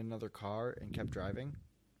in another car and kept driving?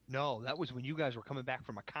 No, that was when you guys were coming back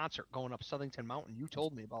from a concert going up Southington Mountain. You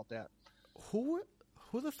told me about that. Who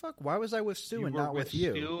the fuck? Why was I with Stu You and were not with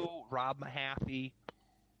you? Stu, Rob Mahaffey.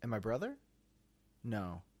 And my brother?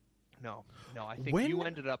 No. no. I think When? you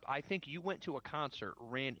ended up. I think you went to a concert,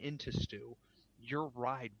 ran into Stu. Your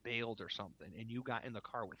ride bailed or something, and you got in the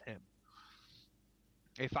car with him.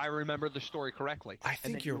 If I remember the story correctly. I And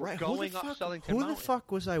think then you're you were right. Going up Southington Who the Mountain.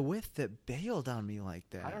 fuck was I with that bailed on me like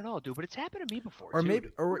that? I don't know, dude, but it's happened to me before. Or too, maybe,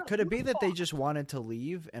 dude. or Who could the- it be who the that they fuck? just wanted to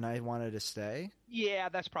leave and I wanted to stay? Yeah,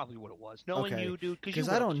 that's probably what it was. Knowing Okay. you, dude, Because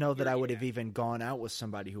I don't know that I would have even gone out with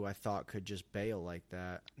somebody who I thought could just bail like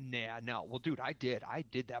that. Nah, no. Well, dude, I did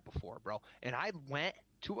that before, bro. And I went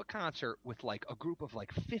to a concert with like a group of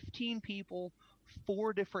like 15 people,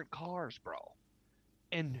 4 different cars, bro.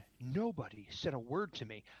 And nobody said a word to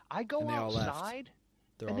me. I go And they all left. outside,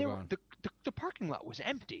 They're and all they were, gone. the parking lot was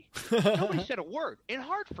empty. Nobody said a word in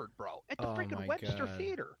Hartford, bro, at the Oh freaking my Webster God.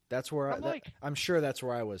 Theater. That's where I'm like- I'm sure that's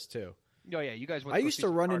where I was too. Oh yeah, you guys went. I go used see to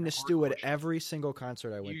some run hardcore into Stu at shit. every single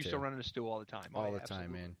concert I went You used to. to run into Stu all the time. all Oh, the yeah, time,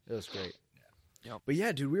 absolutely. man. It was great. Yep. But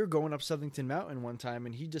yeah, dude, we were going up Southington Mountain one time,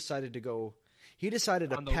 and he decided to go. He decided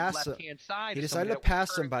to On the pass. left-hand side. He of decided to somebody that was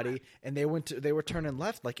pass turning somebody, left. and they were turning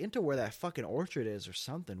left, like into where that fucking orchard is, or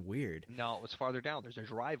something weird. No, it was farther down. There's a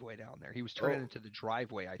driveway down there. He was turning Oh. into the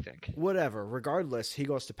driveway, I think. Whatever. Regardless, he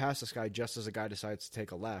goes to pass this guy just as the guy decides to take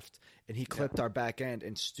a left, and he clipped our back end,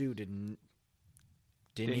 and Stu didn't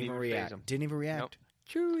Didn't even even react. faze him. Didn't even react.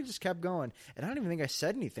 Choo, he just kept going, and I don't even think I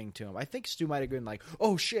said anything to him. I think Stu might have been like,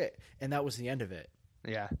 "Oh shit," and that was the end of it.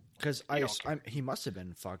 Yeah. Because You don't care. he must have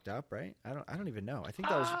been fucked up, right? I don't even know. I think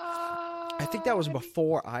that was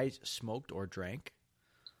before I smoked or drank.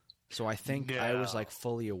 So I think I was like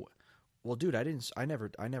fully well, dude, I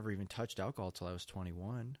never even touched alcohol till I was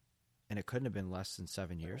 21, and it couldn't have been less than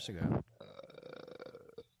 7 years ago.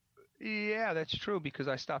 Yeah, that's true because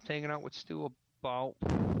I stopped hanging out with Stu about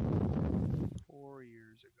 4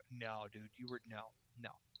 years ago. No, dude, you were no.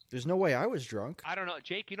 There's no way I was drunk. I don't know,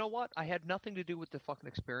 Jake. You know what? I had nothing to do with the fucking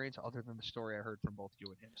experience other than the story I heard from both you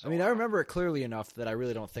and him. So, I mean, I remember it clearly enough that I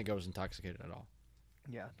really don't think I was intoxicated at all.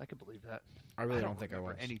 Yeah, I can believe that. I really don't think I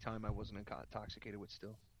remember was. any time I wasn't intoxicated with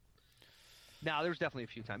Stu. Now, there was definitely a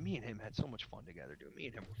few times. Me and him had so much fun together, dude. Me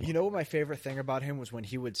and him were fun. You know what my favorite thing about him was when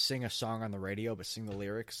he would sing a song on the radio, but sing the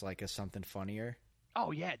lyrics like as something funnier.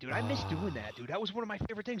 Oh, yeah, dude. I miss doing that, dude. That was one of my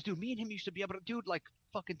favorite things, dude. Me and him used to be able to, dude, like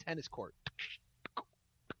fucking tennis court.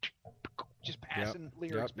 Just passing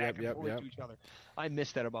lyrics back and forth to each other. I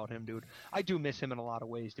miss that about him, dude. I do miss him in a lot of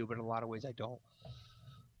ways, dude, but in a lot of ways I don't.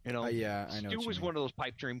 You know, Yeah, I know. Stu what you was mean. one of those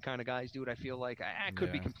pipe dream kind of guys, dude. I feel like I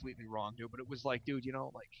could be Yeah. completely wrong, dude, but it was like, dude, you know,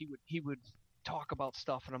 like he would talk about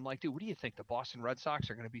stuff, and I'm like, dude, what do you think? The Boston Red Sox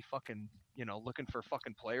are going to be fucking, you know, looking for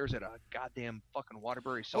fucking players at a goddamn fucking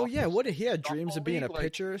Waterbury softball? Oh yeah, what he had dreams of softball being a league, like-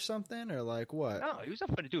 pitcher or something, or like what? No, he was a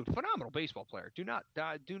phenomenal baseball player. Do not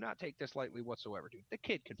take this lightly whatsoever, dude. The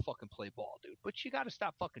kid can fucking play ball, dude. But you got to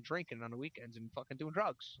stop fucking drinking on the weekends and fucking doing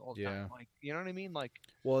drugs all the Yeah. time. Like, you know what I mean? Like,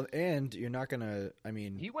 Well, and you're not gonna. I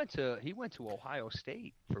mean, he went to Ohio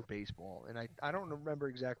State for baseball, and I don't remember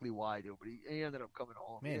exactly why, dude. But he ended up coming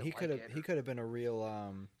home. man, he didn't like could it. have been a real.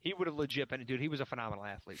 He would have legit been, dude. He was a phenomenal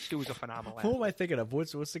athlete. Stu was a phenomenal Who am athlete. I thinking of?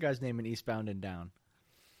 What's the guy's name in Eastbound and Down?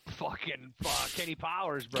 Fucking Kenny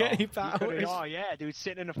Powers, bro. Kenny He coulda- Powers. Oh yeah, dude,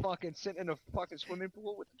 sitting in a fucking swimming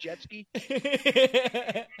pool with a jet ski,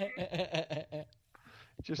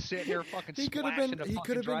 just sitting there fucking He could have splashing been. the He fucking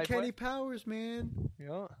could have been driveway. Kenny Powers, man.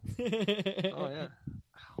 Yeah. Oh yeah.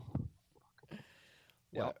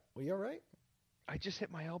 What? Were you all right? I just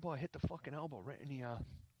hit my elbow. I hit the fucking elbow right in the.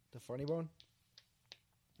 The funny bone.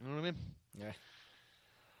 You know what I mean? Yeah.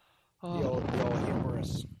 Oh, The old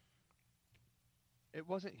humorous. it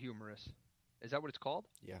wasn't humorous. Is that what it's called?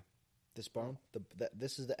 This bone.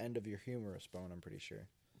 This is the end of your humerus bone. I'm pretty sure.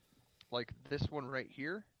 Like this one right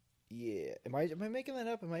here? Yeah. Am I making that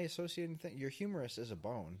up? Am I associating things? Your humerus is a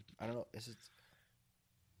bone. I don't know. Is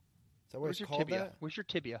that what Where's it's your called? tibia? That? Where's your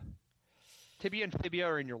tibia? Tibia and fibia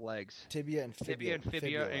are in your legs. Tibia and fibula. Tibia and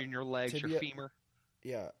fibia are in your legs. Your Tibia- femur.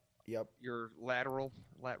 Yeah. Yep. Your lateral,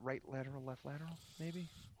 right lateral, left lateral, maybe.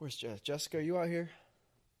 Where's Jessica? Are you out here?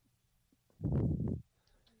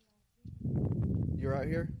 You're out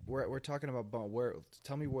here. We're talking about bone. Where?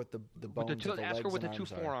 Tell me what the bones. With the two, of the ask her legs what the and two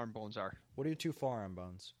arms are. forearm bones are. What are your two forearm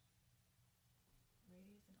bones?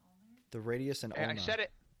 The radius and Hey, ulna. I said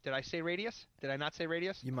it. Did I say radius? Did I not say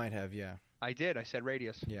radius? You might have, yeah. I did. I said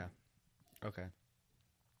radius. Yeah. Okay.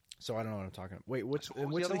 So I don't know what I'm talking about. Wait, what's So what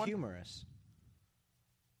was what's the the other one? humerus?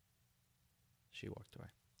 She walked away.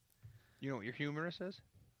 You know what your humerus is?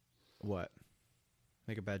 What?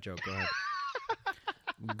 Make a bad joke. Go ahead.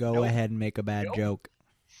 Go ahead and make a bad Nope. joke.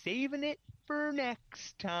 Saving it for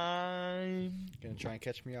next time. Gonna try and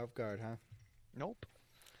catch me off guard, huh? Nope.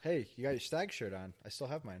 Hey, you got your stag shirt on. I still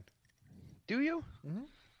have mine. Do you? Mhm.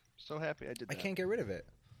 So happy I did I that. can't get rid of it.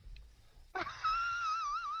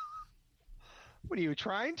 What are you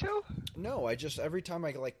trying to? No, I just every time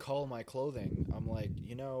I like cull my clothing, I'm like,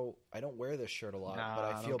 I don't wear this shirt a lot, Nah, but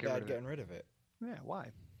I don't feel get rid bad of it. getting rid of it. Yeah,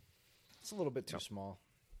 why? It's a little bit too Yep. small.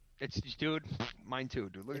 It's dude, mine too,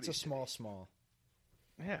 dude. Look It's at a these. small.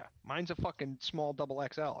 Yeah, mine's a fucking small double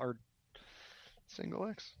XL or single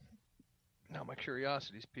X. Now my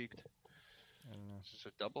curiosity's peaked. I don't know. Is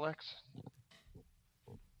this a double X?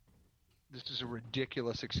 This is a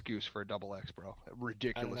ridiculous excuse for a double X, bro. A I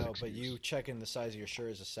ridiculous don't know, excuse. but you checking the size of your shirt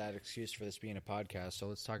is a sad excuse for this being a podcast. So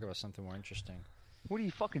let's talk about something more interesting. What are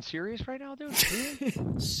you fucking serious right now, dude?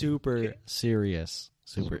 Super serious.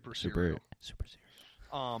 Super serial. serious.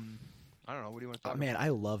 I don't know. What do you want to talk Man, I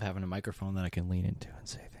love having a microphone that I can lean into and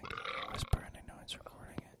say things. Whisper and I know it's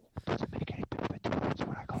recording it. Doesn't make any bit of a difference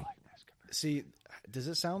when I go like this. See, does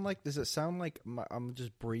it sound like I'm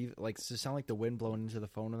just breathe? Like, does it sound like the wind blowing into the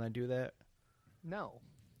phone when I do that? No.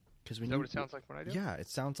 Because Is that what it sounds like when I do? Yeah, it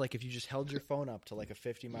sounds like if you just held your phone up to like a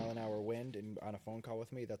 50-mile-an-hour wind and on a phone call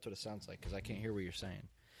with me, that's what it sounds like. Because I can't hear what you're saying.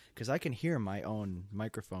 Because I can hear my own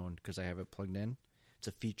microphone because I have it plugged in. It's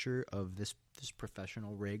a feature of this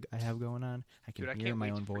professional rig I have going on. I can Dude, I hear can't my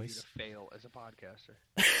wait own for voice. you to fail as a podcaster.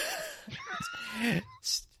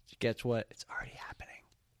 Guess what? It's already happening.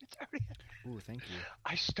 It's already. Ooh, thank you.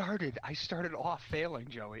 I started off failing,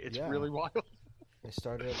 Joey. It's Yeah. really wild. I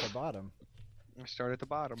started at the bottom. I started at the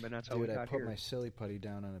bottom, and that's how Dude, we I got put here. my silly putty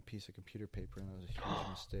down on a piece of computer paper, and that was a huge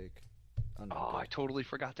mistake. Oh, I totally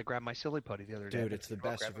forgot to grab my silly putty the other day. Dude, it's the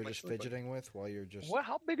best if grabbing you're my just silly putty. fidgeting with while you're just... What?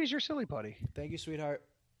 How big is your silly putty? Thank you, sweetheart.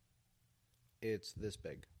 It's this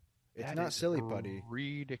big. It's That not is silly putty.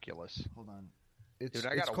 Ridiculous. Hold on. It's, Dude,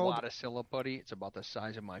 I it's got a called, wad of silly putty. It's about the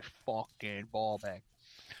size of my fucking ball bag.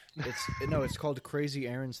 It's called Crazy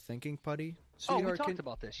Aaron's Thinking Putty. Oh, we Sweetheart, talked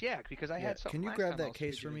about this. Yeah, because I had something Can you last grab time I that was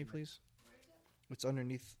case for me, fidgeting with. please? It's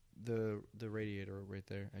underneath the radiator right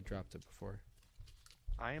there. I dropped it before.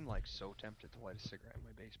 I am like so tempted to light a cigarette in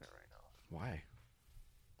my basement right now. Why?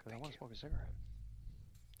 Because I want to smoke a cigarette.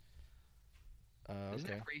 Isn't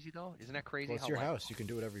Okay. that crazy though? Isn't that crazy? Well, it's how your like, house. You can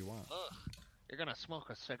do whatever you want. Ugh, you're gonna smoke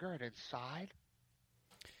a cigarette inside?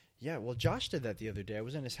 Yeah, well, Josh did that the other day. I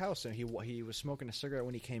was in his house, and he was smoking a cigarette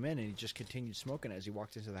when he came in, and he just continued smoking it as he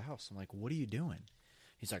walked into the house. I'm like, what are you doing?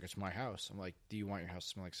 He's like, it's my house. I'm like, do you want your house to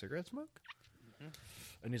smell like cigarette smoke?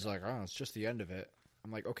 And he's like, oh, it's just the end of it.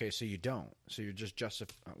 I'm like, okay, so you don't. So you're just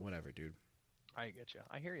whatever, dude. I get you.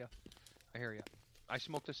 I hear you. I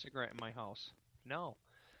smoked a cigarette in my house. No,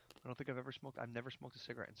 I don't think I've ever smoked. I've never smoked a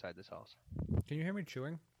cigarette inside this house. Can you hear me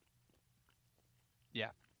chewing? Yeah.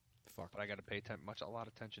 Fuck. But I got to pay a lot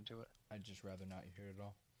of attention to it. I'd just rather not hear it at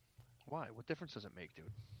all. Why? What difference does it make, dude?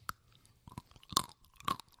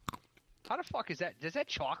 How the fuck is that? Is that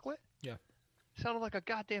chocolate? Yeah. Sounded like a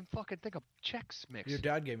goddamn fucking thing of Chex Mix. Your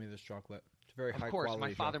dad gave me this chocolate. It's very high Of course, quality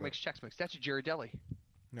my father chocolate. makes Chex Mix. That's a Ghirardelli.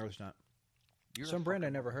 No, it's not. You're a Some brand I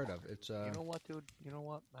fucking- never heard of. It's You know what, dude? You know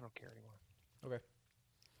what? I don't care anymore. okay.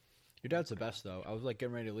 Your dad's the best, though. I was like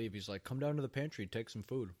getting ready to leave. He's like, "Come down to the pantry, take some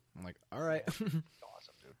food." I'm like, "All right."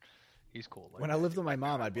 Awesome, dude. He's cool. Like When I that. lived with my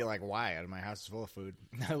mom, I'd be like, "Why? My house is full of food."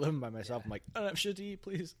 I live by myself. I'm like, "I don't have shit to eat,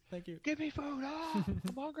 please, thank you." Give me food. Oh, I'm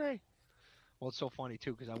hungry. Well, it's so funny,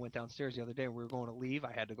 too, because I went downstairs the other day and we were going to leave.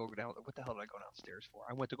 I had to go down. What the hell did I go downstairs for?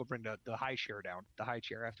 I went to go bring the high chair down, the high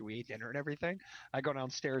chair after we ate dinner and everything. I go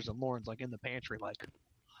downstairs and Lauren's like in the pantry, like,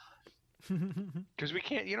 because we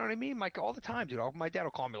can't, you know what I mean? Like all the time, dude. My dad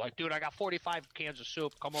will call me like, dude, I got 45 cans of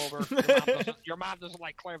soup. Come over. Your mom doesn't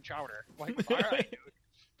like clam chowder. I'm like, all right, dude.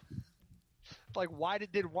 Like, why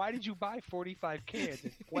did you buy 45 cans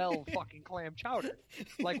and 12 fucking clam chowder?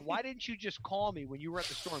 Like, why didn't you just call me when you were at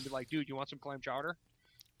the store and be like, dude, you want some clam chowder?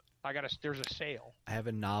 There's a sale. I have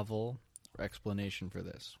a novel explanation for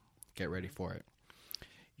this. Get ready for it.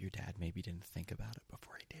 Your dad maybe didn't think about it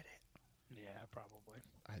before he did it. Yeah, probably.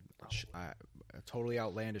 A totally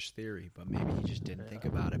outlandish theory, but maybe he just didn't think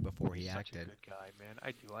about it before he He's acted. such a good guy, man.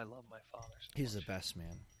 I do. I love my father so He's the much. best,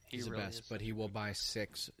 man. He He's the really best, is but such he a will good buy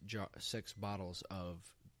six bottles of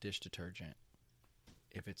dish detergent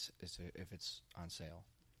if it's on sale.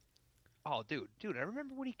 Oh, dude. I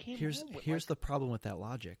remember when he came Here's home with, the problem with that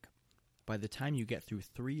logic. By the time you get through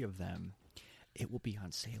 3 of them, it will be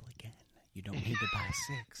on sale again. You don't need to buy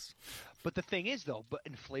 6. But the thing is, though,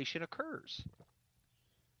 inflation occurs.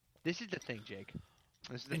 This is the thing, Jake.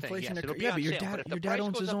 This is the Inflation thing. Yes, it'll be yeah, on but your sale, dad if the your dad price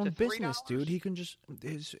owns goes his up own to business, $3, dude. He can just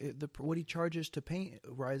what he charges to paint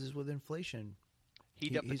rises with inflation.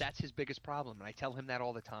 But that's his biggest problem, and I tell him that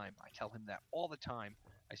all the time.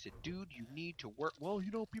 I said, dude, you need to work. Well,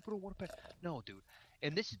 people don't want to pay. No, dude.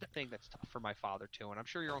 And this is the thing that's tough for my father, too, and I'm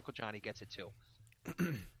sure your Uncle Johnny gets it, too.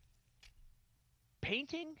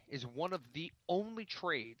 Painting is one of the only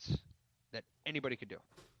trades that anybody could do,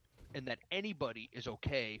 and that anybody is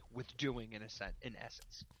okay with doing in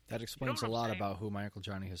essence. That explains what a I'm lot saying? about who my Uncle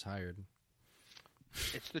Johnny has hired.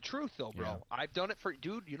 It's the truth, though, bro. Yeah. I've done it for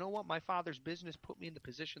dude. You know what? My father's business put me in the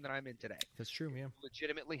position that I'm in today. That's true, yeah.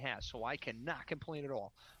 Legitimately has, so I cannot complain at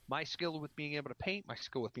all. My skill with being able to paint, my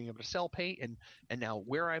skill with being able to sell paint, and now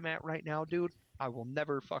where I'm at right now, dude, I will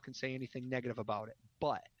never fucking say anything negative about it.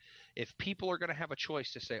 But if people are gonna have a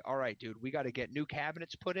choice to say, all right, dude, we got to get new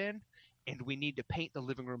cabinets put in, and we need to paint the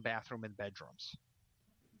living room, bathroom, and bedrooms,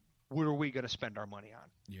 what are we gonna spend our money on?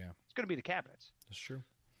 Yeah, It's gonna be the cabinets. that's true.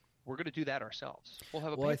 We're gonna do that ourselves. We'll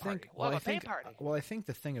have a Well, I paint party. think, We'll have a paint party. well, I think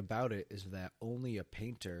the thing about it is that only a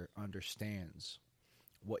painter understands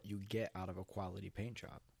what you get out of a quality paint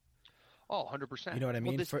job. Oh, 100%. You know what I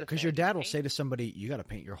Well, mean? this is the Because thing. your dad will Paint- say to somebody, "You got to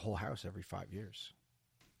paint your whole house every 5 years,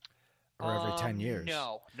 or every 10 years."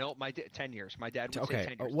 No, 10 years. My dad would say Okay,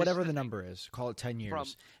 10 years. whatever This the is number is, call it 10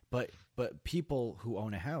 years. But people who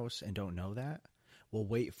own a house and don't know that will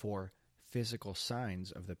wait for physical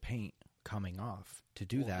signs of the paint coming off to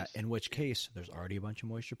do Well, that, this- in which case there's already a bunch of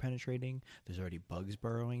moisture penetrating, there's already bugs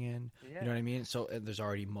burrowing in, Yeah. you know what I mean? So there's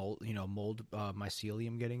already mold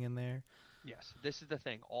mycelium getting in there. Yes, this is the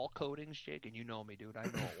thing. All coatings, Jake, and you know me, dude. I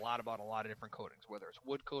know a lot about a lot of different coatings, whether it's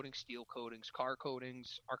wood coatings, steel coatings, car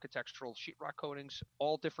coatings, architectural sheetrock coatings.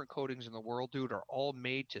 All different coatings in the world, dude, are all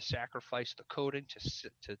made to sacrifice the coating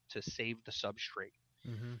to save the substrate.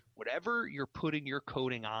 Mm-hmm. Whatever you're putting your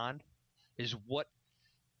coating on is what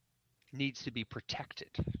needs to be protected.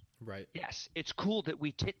 Right. Yes, it's cool that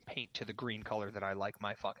we tint paint to the green color that I like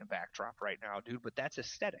my fucking backdrop right now, dude, but that's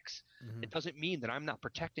aesthetics. Mhm. It doesn't mean that I'm not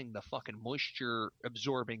protecting the fucking moisture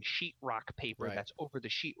absorbing sheetrock paper Right. that's over the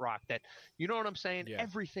sheetrock that, you know what I'm saying? Yeah.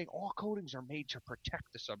 Everything, all coatings are made to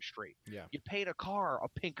protect the substrate. Yeah. You paint a car a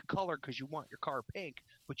pink color because you want your car pink,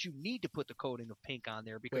 but you need to put the coating of pink on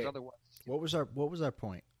there because Wait. otherwise, What was our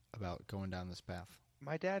point about going down this path?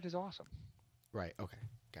 my dad is awesome. Right. Okay.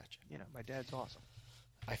 Gotcha. Yeah, my dad's awesome.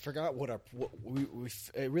 I forgot what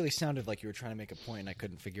it really sounded like you were trying to make a point, and I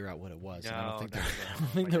couldn't figure out what it was. and I don't think I don't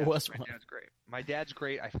think My there dad's- was my one. dad's great. My dad's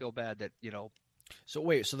great. I feel bad that, So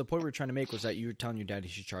wait, so the point we were trying to make was that you were telling your dad he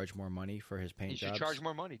should charge more money for his paint he should jobs? charge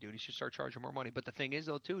more money, dude. He should start charging more money. But the thing is,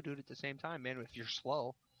 though, too, dude, at the same time, man, if you're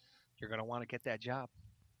slow, you're gonna want to get that job.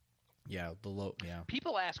 Yeah, yeah.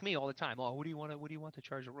 People ask me all the time, "Oh, what do you want to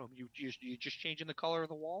charge a room? You just changing the color of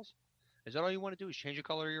the walls? Is that all you want to do? Is change the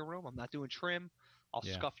color of your room? I'm not doing trim. I'll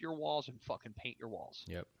Yeah. scuff your walls and fucking paint your walls.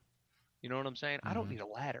 Yep. You know what I'm saying? I don't Mhm. need a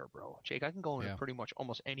ladder, bro. Jake, I can go into Yeah. pretty much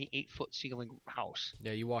almost any 8-foot ceiling house.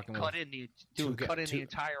 Yeah, you walk in with Cut in the two-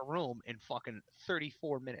 entire room in fucking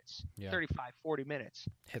 34 minutes, Yeah. 35, 40 minutes.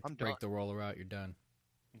 hit I'm break done. the roller out, you're done.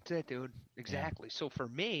 That's it, dude. Exactly. So for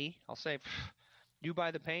me, I'll say, you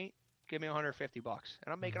buy the paint, give me $150,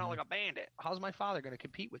 and I'm making out Mhm. like a bandit. How's my father going to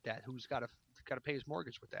compete with that? Who's got to pay his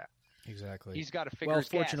mortgage with that? Exactly. He's got to figure. Well, his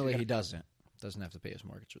gas. fortunately, He's he gotta- doesn't have to pay his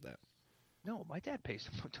mortgage with that. No, my dad pays.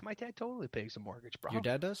 My dad totally pays the mortgage, bro. Your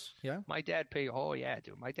dad does? Yeah. My dad pay. Oh yeah,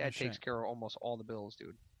 dude. My dad shit. takes care of almost all the bills,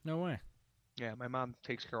 dude. No way. Yeah, my mom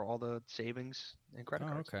takes care of all the savings and credit Oh,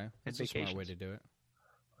 cards. okay. That's a smart way to do it.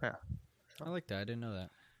 Yeah. I like that. I didn't know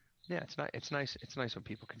that. Yeah, it's not. It's nice. It's nice when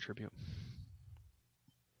people contribute.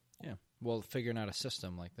 Yeah. Well, figuring out a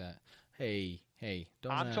system like that. Hey,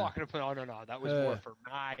 don't. I'm talking about. No. That was more for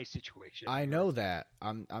my situation. I know that.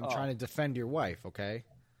 I'm Oh. trying to defend your wife. Okay.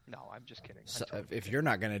 No, I'm just kidding. I'm So, totally if you're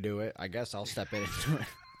not gonna do it, I guess I'll step in and do it.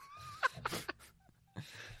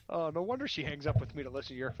 Oh, no wonder she hangs up with me to listen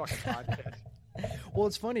to your fucking podcast. Well,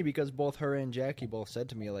 it's funny because both her and Jackie both said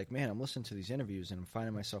to me, like, "Man, I'm listening to these interviews and I'm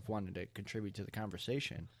finding myself wanting to contribute to the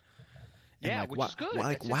conversation." And Yeah, like, which is good.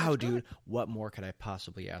 Like, That's wow, good. dude, what more could I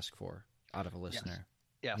possibly ask for out of a listener?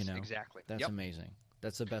 Yes, You know, exactly. That's yep. amazing.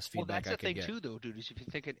 That's the best Well, feedback that's the I could thing get. too, though, dude. Is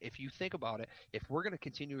if you think about it, if we're going to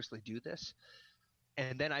continuously do this,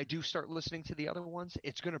 and then I do start listening to the other ones,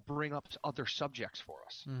 it's going to bring up other subjects for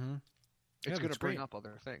us. Mm-hmm. It's going that's to bring great. up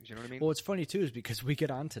other things. You know what I mean? Well, what's funny too is because we get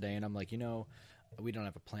on today and I'm like, we don't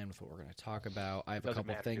have a plan with what we're going to talk about. I have a Doesn't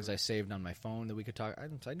couple matter, things dude. I saved on my phone that we could talk. I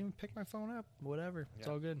didn't even pick my phone up. Whatever, it's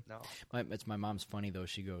Yeah. all good. No. It's my mom's funny though.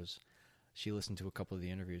 She listened to a couple of the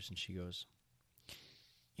interviews and she goes,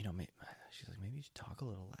 she's like, maybe you should talk a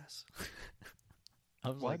little less. I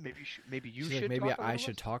was What? like, Maybe you she's should. like, maybe talk a I little should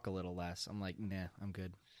less? talk a little less. I'm like, nah, I'm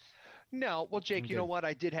good. No, well, Jake, I'm you know good. what?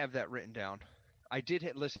 I did have that written down. I did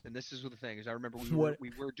hit listen. This is the thing is, I remember we What?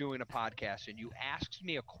 were doing a podcast and you asked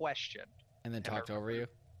me a question. And then And I talked over you.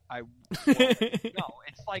 I well, no,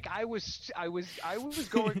 it's like I was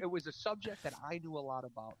going. It was a subject that I knew a lot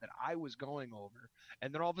about that I was going over,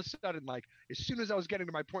 and then all of a sudden, like as soon as I was getting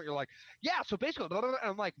to my point, you're like, yeah. So basically, blah, blah, blah,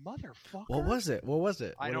 and I'm like, motherfucker. What was it?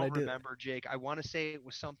 I don't remember, Jake. I want to say it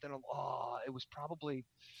was something. Oh, it was probably.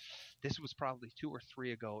 This was probably 2 or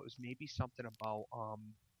 3 ago. It was maybe something about.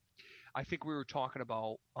 I think we were talking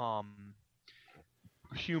about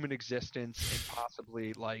human existence and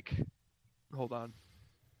possibly like. Hold on.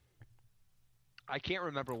 I can't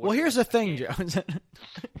remember what. Well, here's the thing, Jones. I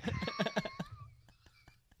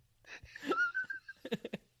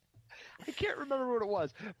can't remember what it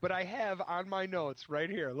was, but I have on my notes right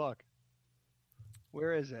here. Look.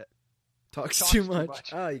 Where is it? Talks too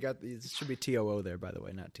much. Oh, you got these. It should be TOO there, by the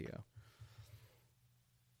way, not TO.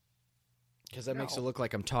 Because that makes it look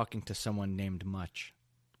like I'm talking to someone named Much.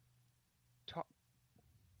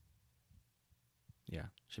 Yeah,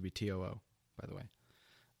 should be TOO, by the way.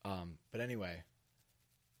 But anyway.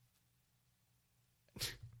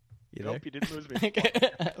 You nope, there? you didn't lose me.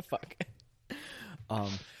 Fuck.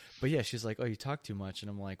 But yeah, she's like, "Oh, you talk too much," and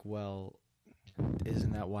I'm like, "Well,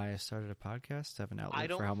 isn't that why I started a podcast? To have an outlet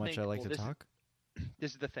for how much I like to talk."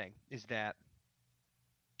 This is the thing: is that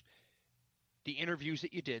the interviews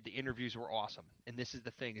that you did, the interviews were awesome, and this is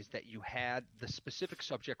the thing: is that you had the specific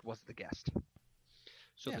subject was the guest.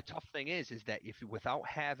 So the tough thing is that if you, without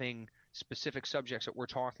having specific subjects that we're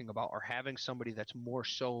talking about, or having somebody that's more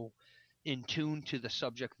so in tune to the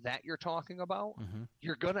subject that you're talking about,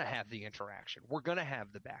 you're going to have the interaction. We're going to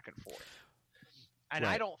have the back and forth. And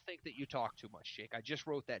I don't think that you talk too much, Jake. I just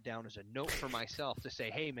wrote that down as a note for myself to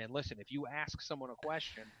say, hey, man, listen, if you ask someone a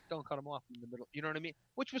question, don't cut them off in the middle. You know what I mean?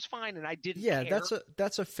 Which was fine, and I didn't care.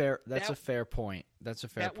 That's a fair point. That's a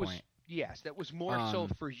fair point. Yes, that was more so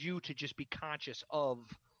for you to just be conscious of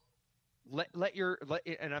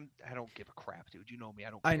and I don't give a crap, dude. You know me. I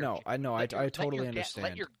don't care. I know. I totally understand.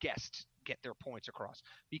 Let your guests get their points across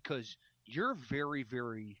because you're very,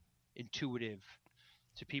 very intuitive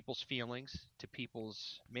to people's feelings, to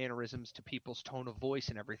people's mannerisms, to people's tone of voice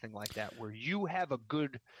and everything like that, where you have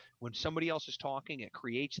when somebody else is talking, it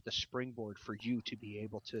creates the springboard for you to be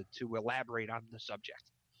able to elaborate on the subject.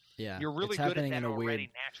 Yeah, you're really good at that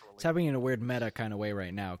already naturally. It's happening in a weird meta kind of way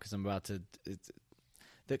right now because I'm about to.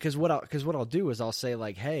 Because what I'll do is I'll say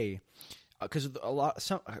like, hey, because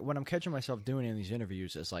when I'm catching myself doing in these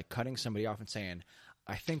interviews is like cutting somebody off and saying,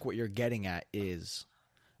 I think what you're getting at is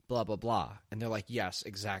blah blah blah, and they're like, yes,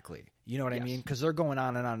 exactly. You know what I mean? Because they're going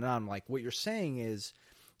on and on and on. Like what you're saying is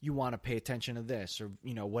you want to pay attention to this or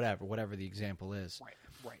whatever the example is.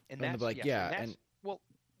 Right. And they're like,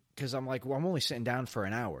 because I'm like, well, I'm only sitting down for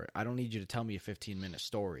an hour. I don't need you to tell me a 15-minute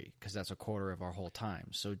story because that's a quarter of our whole time.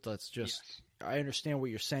 So let's just I understand what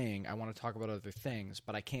you're saying. I want to talk about other things,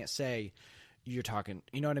 but I can't say you're talking.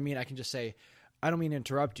 You know what I mean? I can just say, I don't mean to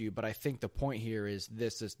interrupt you, but I think the point here is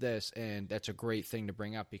this, and that's a great thing to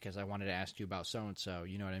bring up because I wanted to ask you about so-and-so.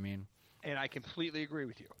 You know what I mean? And I completely agree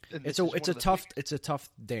with you. It's a tough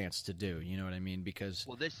dance to do. You know what I mean? Because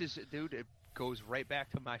dude, it goes right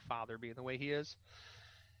back to my father being the way he is.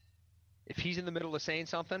 If he's in the middle of saying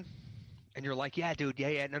something, and you're like, "Yeah, dude,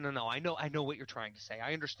 no, I know what you're trying to say.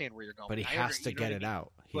 I understand where you're going." But he has to get it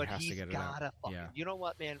out. He's gotta You know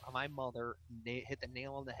what, man? My mother hit the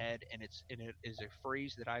nail on the head, and it is a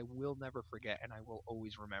phrase that I will never forget, and I will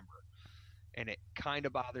always remember. And it kind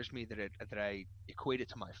of bothers me that I equate it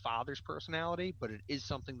to my father's personality, but it is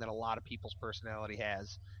something that a lot of people's personality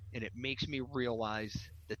has, and it makes me realize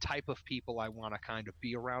the type of people I want to kind of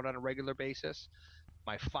be around on a regular basis.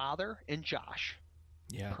 My father and Josh.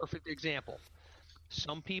 Yeah. Perfect example.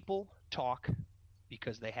 Some people talk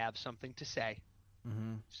because they have something to say.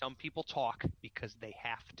 Mm-hmm. Some people talk because they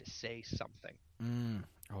have to say something.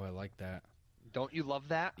 Oh, I like that. Don't you love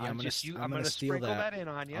that? Yeah, I'm going to sprinkle that in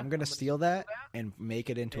on you. I'm going to steal that and make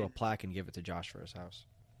it into a plaque and give it to Josh for his house.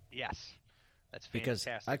 Yes. That's fantastic.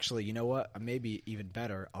 Because actually, you know what? Maybe even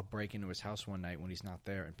better, I'll break into his house one night when he's not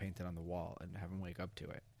there and paint it on the wall and have him wake up to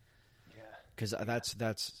it. Because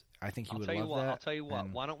that's I think he would love that. I'll tell you what.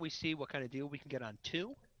 Why don't we see what kind of deal we can get on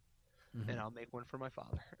 2, and I'll make one for my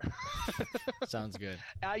father. Sounds good.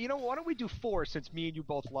 Why don't we do 4 since me and you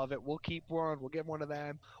both love it? We'll keep one. We'll get one of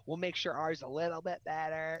them. We'll make sure ours is a little bit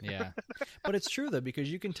better. Yeah. But it's true, though,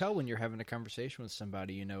 because you can tell when you're having a conversation with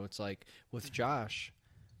somebody. You know, it's like with Josh,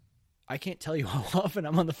 I can't tell you how often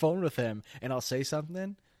I'm on the phone with him, and I'll say something,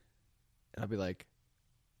 and I'll be like,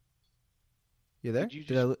 you there? Are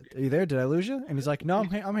you there? Did I lose you? And he's like, no,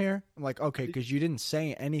 I'm here. I'm like, okay, because you didn't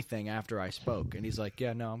say anything after I spoke. And he's like,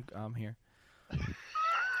 yeah, no, I'm here.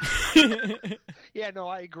 Yeah, no,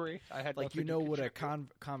 I agree. I had Like, nothing to what a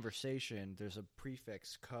contribute. conversation, there's a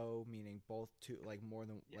prefix co, meaning both to, like, more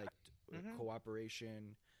than, like, Mhm.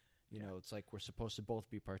 cooperation. It's like we're supposed to both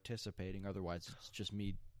be participating, otherwise it's just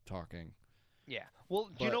me talking. Yeah. Well,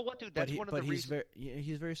 you know what, dude? That's one of the reasons.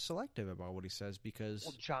 He's very selective about what he says because.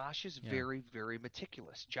 Well, Josh is Yeah. very, very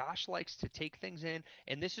meticulous. Josh likes to take things in,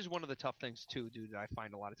 and this is one of the tough things too, dude, that I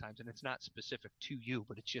find a lot of times, and it's not specific to you,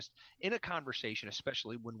 but it's just in a conversation,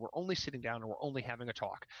 especially when we're only sitting down and we're only having a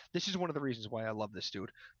talk. This is one of the reasons why I love this,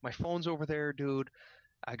 dude. My phone's over there, dude.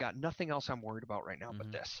 I got nothing else I'm worried about right now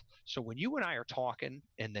but this. So when you and I are talking,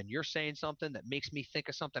 and then you're saying something that makes me think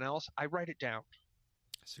of something else, I write it down.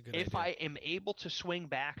 That's a good If idea. I am able to swing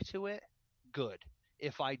back to it, good.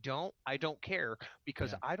 If I don't care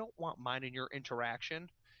because Yeah. I don't want mine and your interaction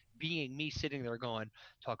being me sitting there going,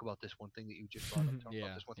 talk about this one thing that you just brought up, talk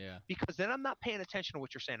about this one thing. Yeah. Because then I'm not paying attention to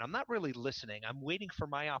what you're saying. I'm not really listening. I'm waiting for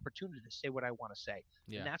my opportunity to say what I want to say.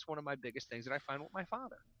 Yeah. And that's one of my biggest things that I find with my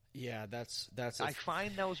father. Yeah, that's I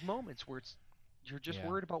find those moments where you're just Yeah.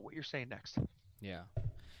 worried about what you're saying next. Yeah,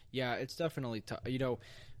 it's definitely tough.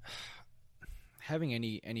 Having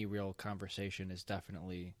any real conversation is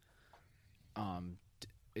definitely,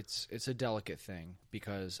 it's a delicate thing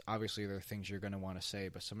because obviously there are things you're going to want to say,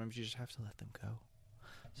 but sometimes you just have to let them go.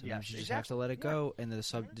 Sometimes you just have to let it go, and the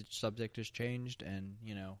subject has changed, and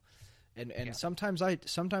and sometimes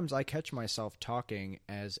I catch myself talking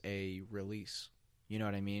as a release. You know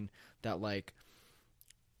what I mean? That, like,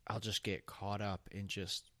 I'll just get caught up in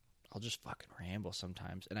I'll just fucking ramble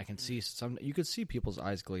sometimes, and I can see you could see people's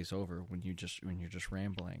eyes glaze over when you're just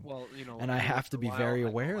rambling. Well, and I have to be very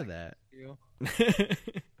aware of that. You.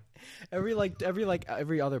 every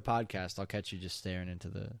other podcast, I'll catch you just staring into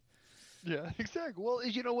the. Yeah, exactly. Well,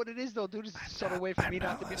 you know what it is though, dude. It's a subtle way for me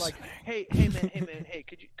not to be like, hey man, hey,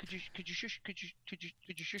 could you shush, could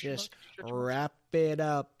you shush? Just wrap it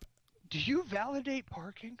up. Do you validate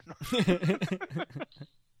parking?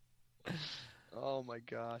 Oh my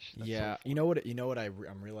gosh. That's Yeah, so you know what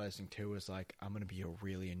I'm realizing too is, like, I'm gonna be a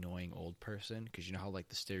really annoying old person because you know how, like,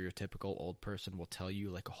 the stereotypical old person will tell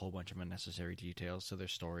you, like, a whole bunch of unnecessary details to their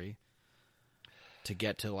story to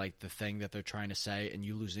get to, like, the thing that they're trying to say, and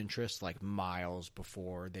you lose interest, like, miles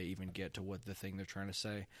before they even get to what the thing they're trying to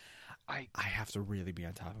say. I have to really be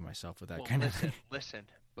on top of myself with that kind of thing. Listen,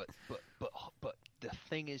 but the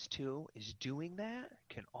thing is too, is doing that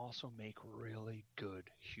can also make really good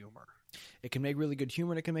humor. It can make really good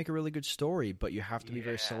humor and it can make a really good story, but you have to be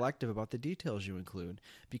very Yeah. selective about the details you include.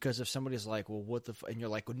 Because if somebody's like, well, what the and you're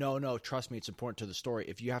like, well, no, trust me, it's important to the story.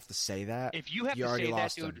 If you have to say that, If you have you to already say that,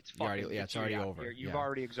 lost dude, them. it's You already- fucking it's already out over. here. You've Yeah.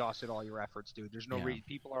 already exhausted all your efforts, dude. There's no Yeah. reason.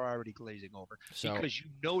 People are already glazing over So- because you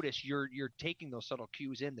notice you're taking those subtle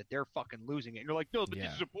cues in that they're fucking losing it. And you're like, no, but Yeah.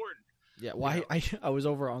 this is important. Yeah, well, I was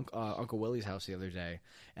over at Uncle Willie's house the other day,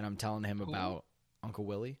 and I'm telling him Who? about Uncle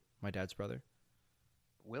Willie, my dad's brother.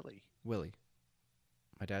 Willie, Willie,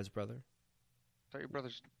 my dad's brother. I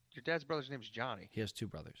thought your dad's brother's name is Johnny. He has two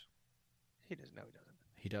brothers. He doesn't know. He doesn't.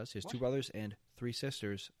 He does. He has What? two brothers and three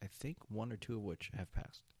sisters, I think one or two of which have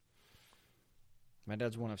passed. My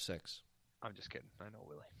dad's one of six. I'm just kidding. I know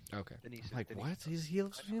Willie. Okay. Denise. I'm like, Denise. what? He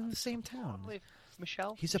lives in the same town.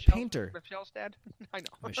 Michelle. He's a Michelle- painter. Michelle's dad. I know.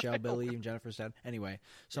 Michelle, Billy, and Jennifer's dad. Anyway,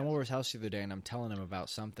 so I'm over his house the other day, and I'm telling him about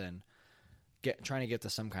something, trying to get to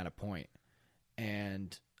some kind of point,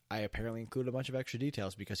 and I apparently include a bunch of extra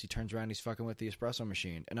details because he turns around, and he's fucking with the espresso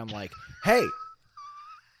machine, and I'm like, hey,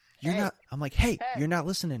 you're not. I'm like, hey, you're not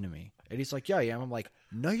listening to me, and he's like, yeah, I am. I'm like,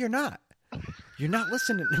 no, you're not. You're not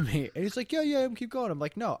listening to me, and he's like, yeah, keep going. I'm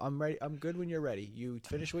like, no, I'm ready. I'm good when you're ready. You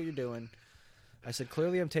finish what you're doing. I said,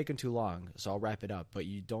 clearly I'm taking too long, so I'll wrap it up. But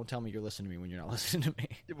you don't tell me you're listening to me when you're not listening to me.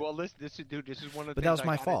 Well, this is dude. This is one of the. But things that was I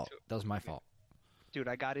my got fault. into. That was my fault. Dude,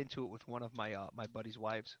 I got into it with one of my my buddy's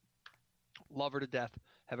wives. Love her to death.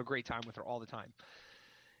 Have a great time with her all the time.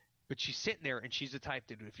 But she's sitting there, and she's the type,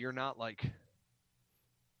 dude. If you're not like,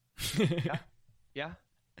 yeah,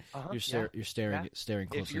 You're staring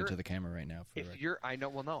closely you're- into the camera right now. For the If record. you're, I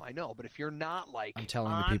know. But if you're not like, I'm telling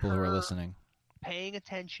the on people who are her, listening. paying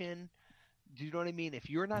attention. Do you know what I mean? If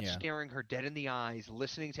you're not Yeah. staring her dead in the eyes,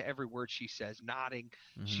 listening to every word she says, nodding,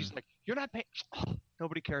 Mhm. she's like, "You're not paying.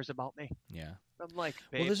 Nobody cares about me." Yeah. I'm like,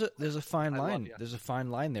 Well, babe, there's a fine I love line. ya. There's a fine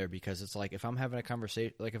line there because it's like if I'm having a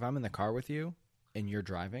conversation, like if I'm in the car with you and you're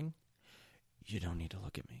driving, you don't need to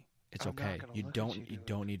look at me. It's I'm not okay. gonna You look at don't you, you dude.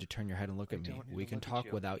 don't need to turn your head and look I at me. don't need We to can look at talk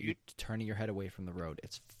you. without you turning your head away from the road.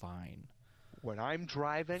 It's fine. when I'm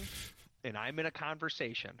driving and I'm in a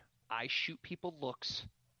conversation, I shoot people looks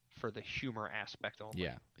for the humor aspect only.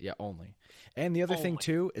 Yeah, only. And the other thing Only.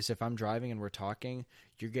 too is if I'm driving and we're talking,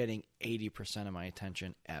 you're getting 80% of my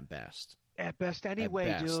attention at best. At best anyway,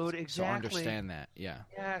 At best. dude. Exactly. So understand that. Yeah.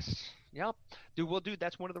 Yes. Yep. Dude,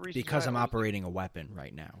 that's one of the reasons. Because why I'm I was- operating a weapon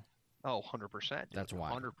right now. Oh, 100%. Dude. That's why.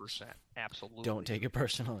 100%. Absolutely. Don't take it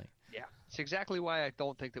personally. Yeah. It's exactly why I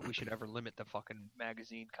don't think that we should ever limit the fucking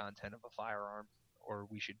magazine content of a firearm. Or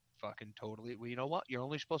we should fucking totally. Well, you know what? You're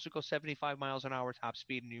only supposed to go 75 miles an hour top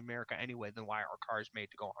speed in America anyway. Then why are cars made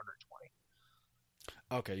to go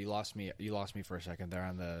 120? Okay, you lost me. You lost me for a second there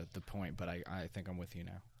on the point, but I think I'm with you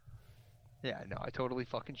now. Yeah, no, I totally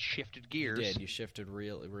fucking shifted You gears. did. You shifted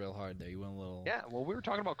real hard there. You went a little. Yeah, well, we were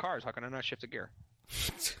talking about cars. How can I not shift a gear?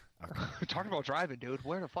 Okay. We're talking about driving, dude.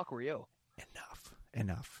 Where the fuck were you? Enough.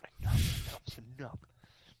 Enough's enough.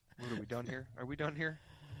 What are we done here? Are we done here?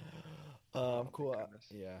 Cool. my goodness.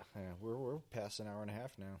 Yeah. We're past an hour and a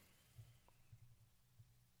half now.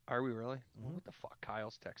 Are we really? Mhm. What the fuck?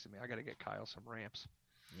 Kyle's texting me. I gotta get Kyle some ramps.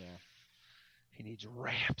 Yeah. He needs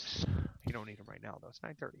ramps. You don't need them right now, though. It's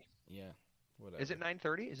 9:30. Yeah. Whatever. Is it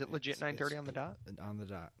 9:30? Is it legit 9:30 on the dot? On the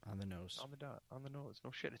dot. On the nose. On the dot. On the nose.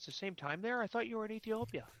 No shit. It's the same time there? I thought you were in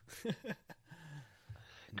Ethiopia.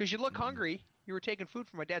 Because you look hungry. You were taking food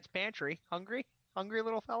from my dad's pantry. Hungry? Hungry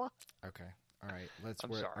little fella? Okay. All right. Let's.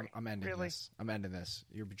 I'm sorry. I'm ending Really? this. I'm ending this.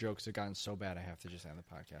 Your jokes have gotten so bad. I have to just end the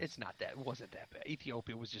podcast. It's not that. It wasn't that bad.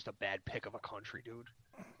 Ethiopia was just a bad pick of a country, dude.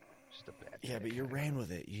 Just a bad Yeah, pick. but you ran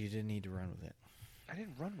with it. You didn't need to run with it. I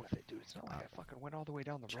didn't run with it, dude. It's not like I fucking went all the way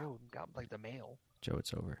down the road and got like the mail. Joe,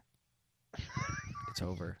 it's over. It's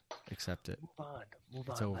over. Accept it. Move on. Move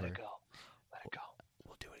It's on. Let over. it go. Let it go.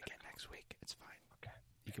 We'll do it again next week. It's fine. Okay.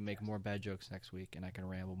 You can make more bad jokes next week, and I can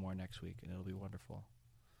ramble more next week, and it'll be wonderful.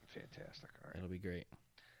 Fantastic. All right. It'll be great.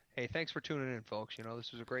 Hey, thanks for tuning in, folks. You know,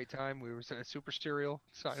 this was a great time. We were Super Serial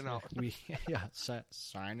signing out.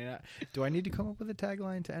 Signing out. Do I need to come up with a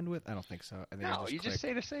tagline to end with? I don't think so. I think No, you just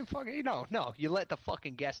say the same fucking. No. You let the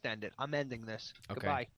fucking guest end it. I'm ending this. Okay. Goodbye.